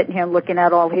can't be sitting here looking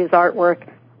at all his artwork.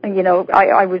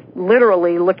 I was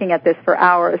literally looking at this for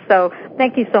hours. So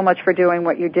thank you so much for doing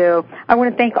what you do. I want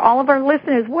to thank all of our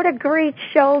listeners. What a great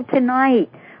show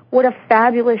tonight. What a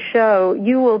fabulous show.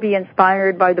 You will be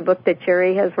inspired by the book that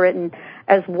Jerry has written,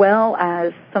 as well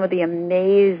as some of the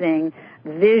amazing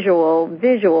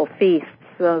visual feasts,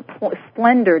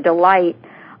 splendor, delight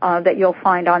that you'll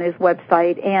find on his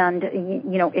website and,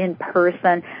 in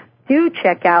person. Do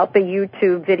check out the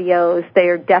YouTube videos. They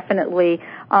are definitely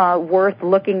worth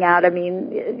looking at. I mean,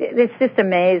 it's just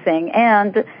amazing.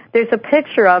 And there's a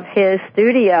picture of his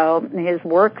studio, his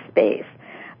workspace,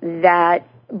 that,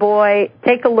 boy,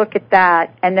 take a look at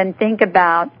that and then think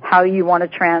about how you want to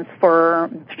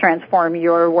transform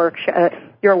your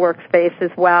workspace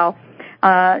as well.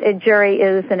 Jerry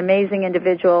is an amazing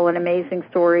individual, an amazing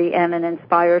story, and an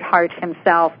inspired heart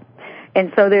himself.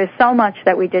 And so there's so much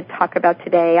that we did talk about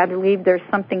today. I believe there's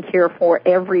something here for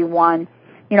everyone.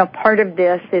 Part of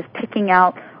this is picking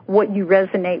out what you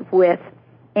resonate with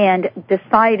and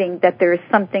deciding that there's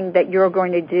something that you're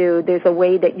going to do. There's a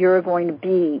way that you're going to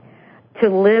be to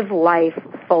live life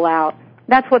full out.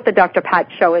 That's what the Dr. Pat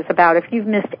Show is about. If you've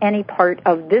missed any part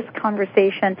of this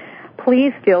conversation,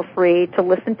 please feel free to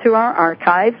listen to our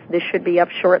archives. This should be up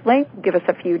shortly. Give us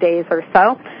a few days or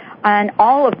so. And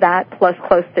all of that, plus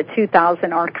close to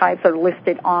 2,000 archives, are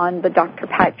listed on the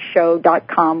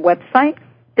drpatshow.com website,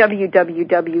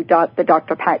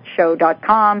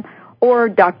 www.thedrpatshow.com, or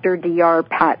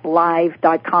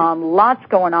drdrpatlive.com. Lots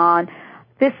going on.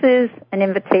 This is an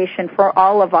invitation for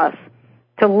all of us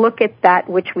to look at that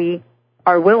which we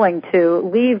are willing to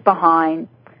leave behind,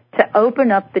 to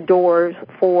open up the doors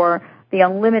for the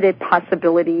unlimited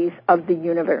possibilities of the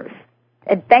universe.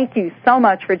 And thank you so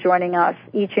much for joining us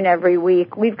each and every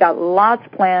week. We've got lots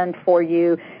planned for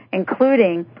you,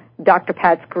 including Dr.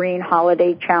 Pat's Green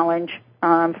Holiday Challenge.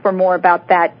 For more about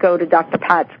that, go to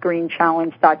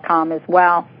drpatsgreenchallenge.com as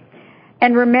well.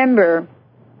 And remember,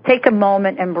 take a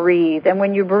moment and breathe. And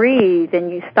when you breathe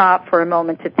and you stop for a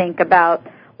moment to think about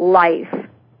life,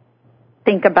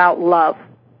 think about love.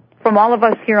 From all of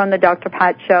us here on the Dr.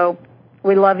 Pat Show,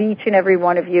 we love each and every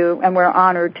one of you, and we're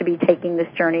honored to be taking this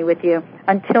journey with you.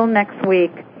 Until next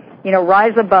week,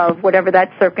 rise above whatever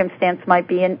that circumstance might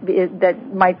be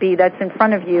that's in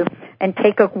front of you, and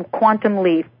take a quantum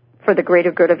leap for the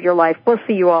greater good of your life. We'll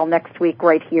see you all next week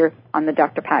right here on the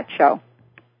Dr. Pat Show.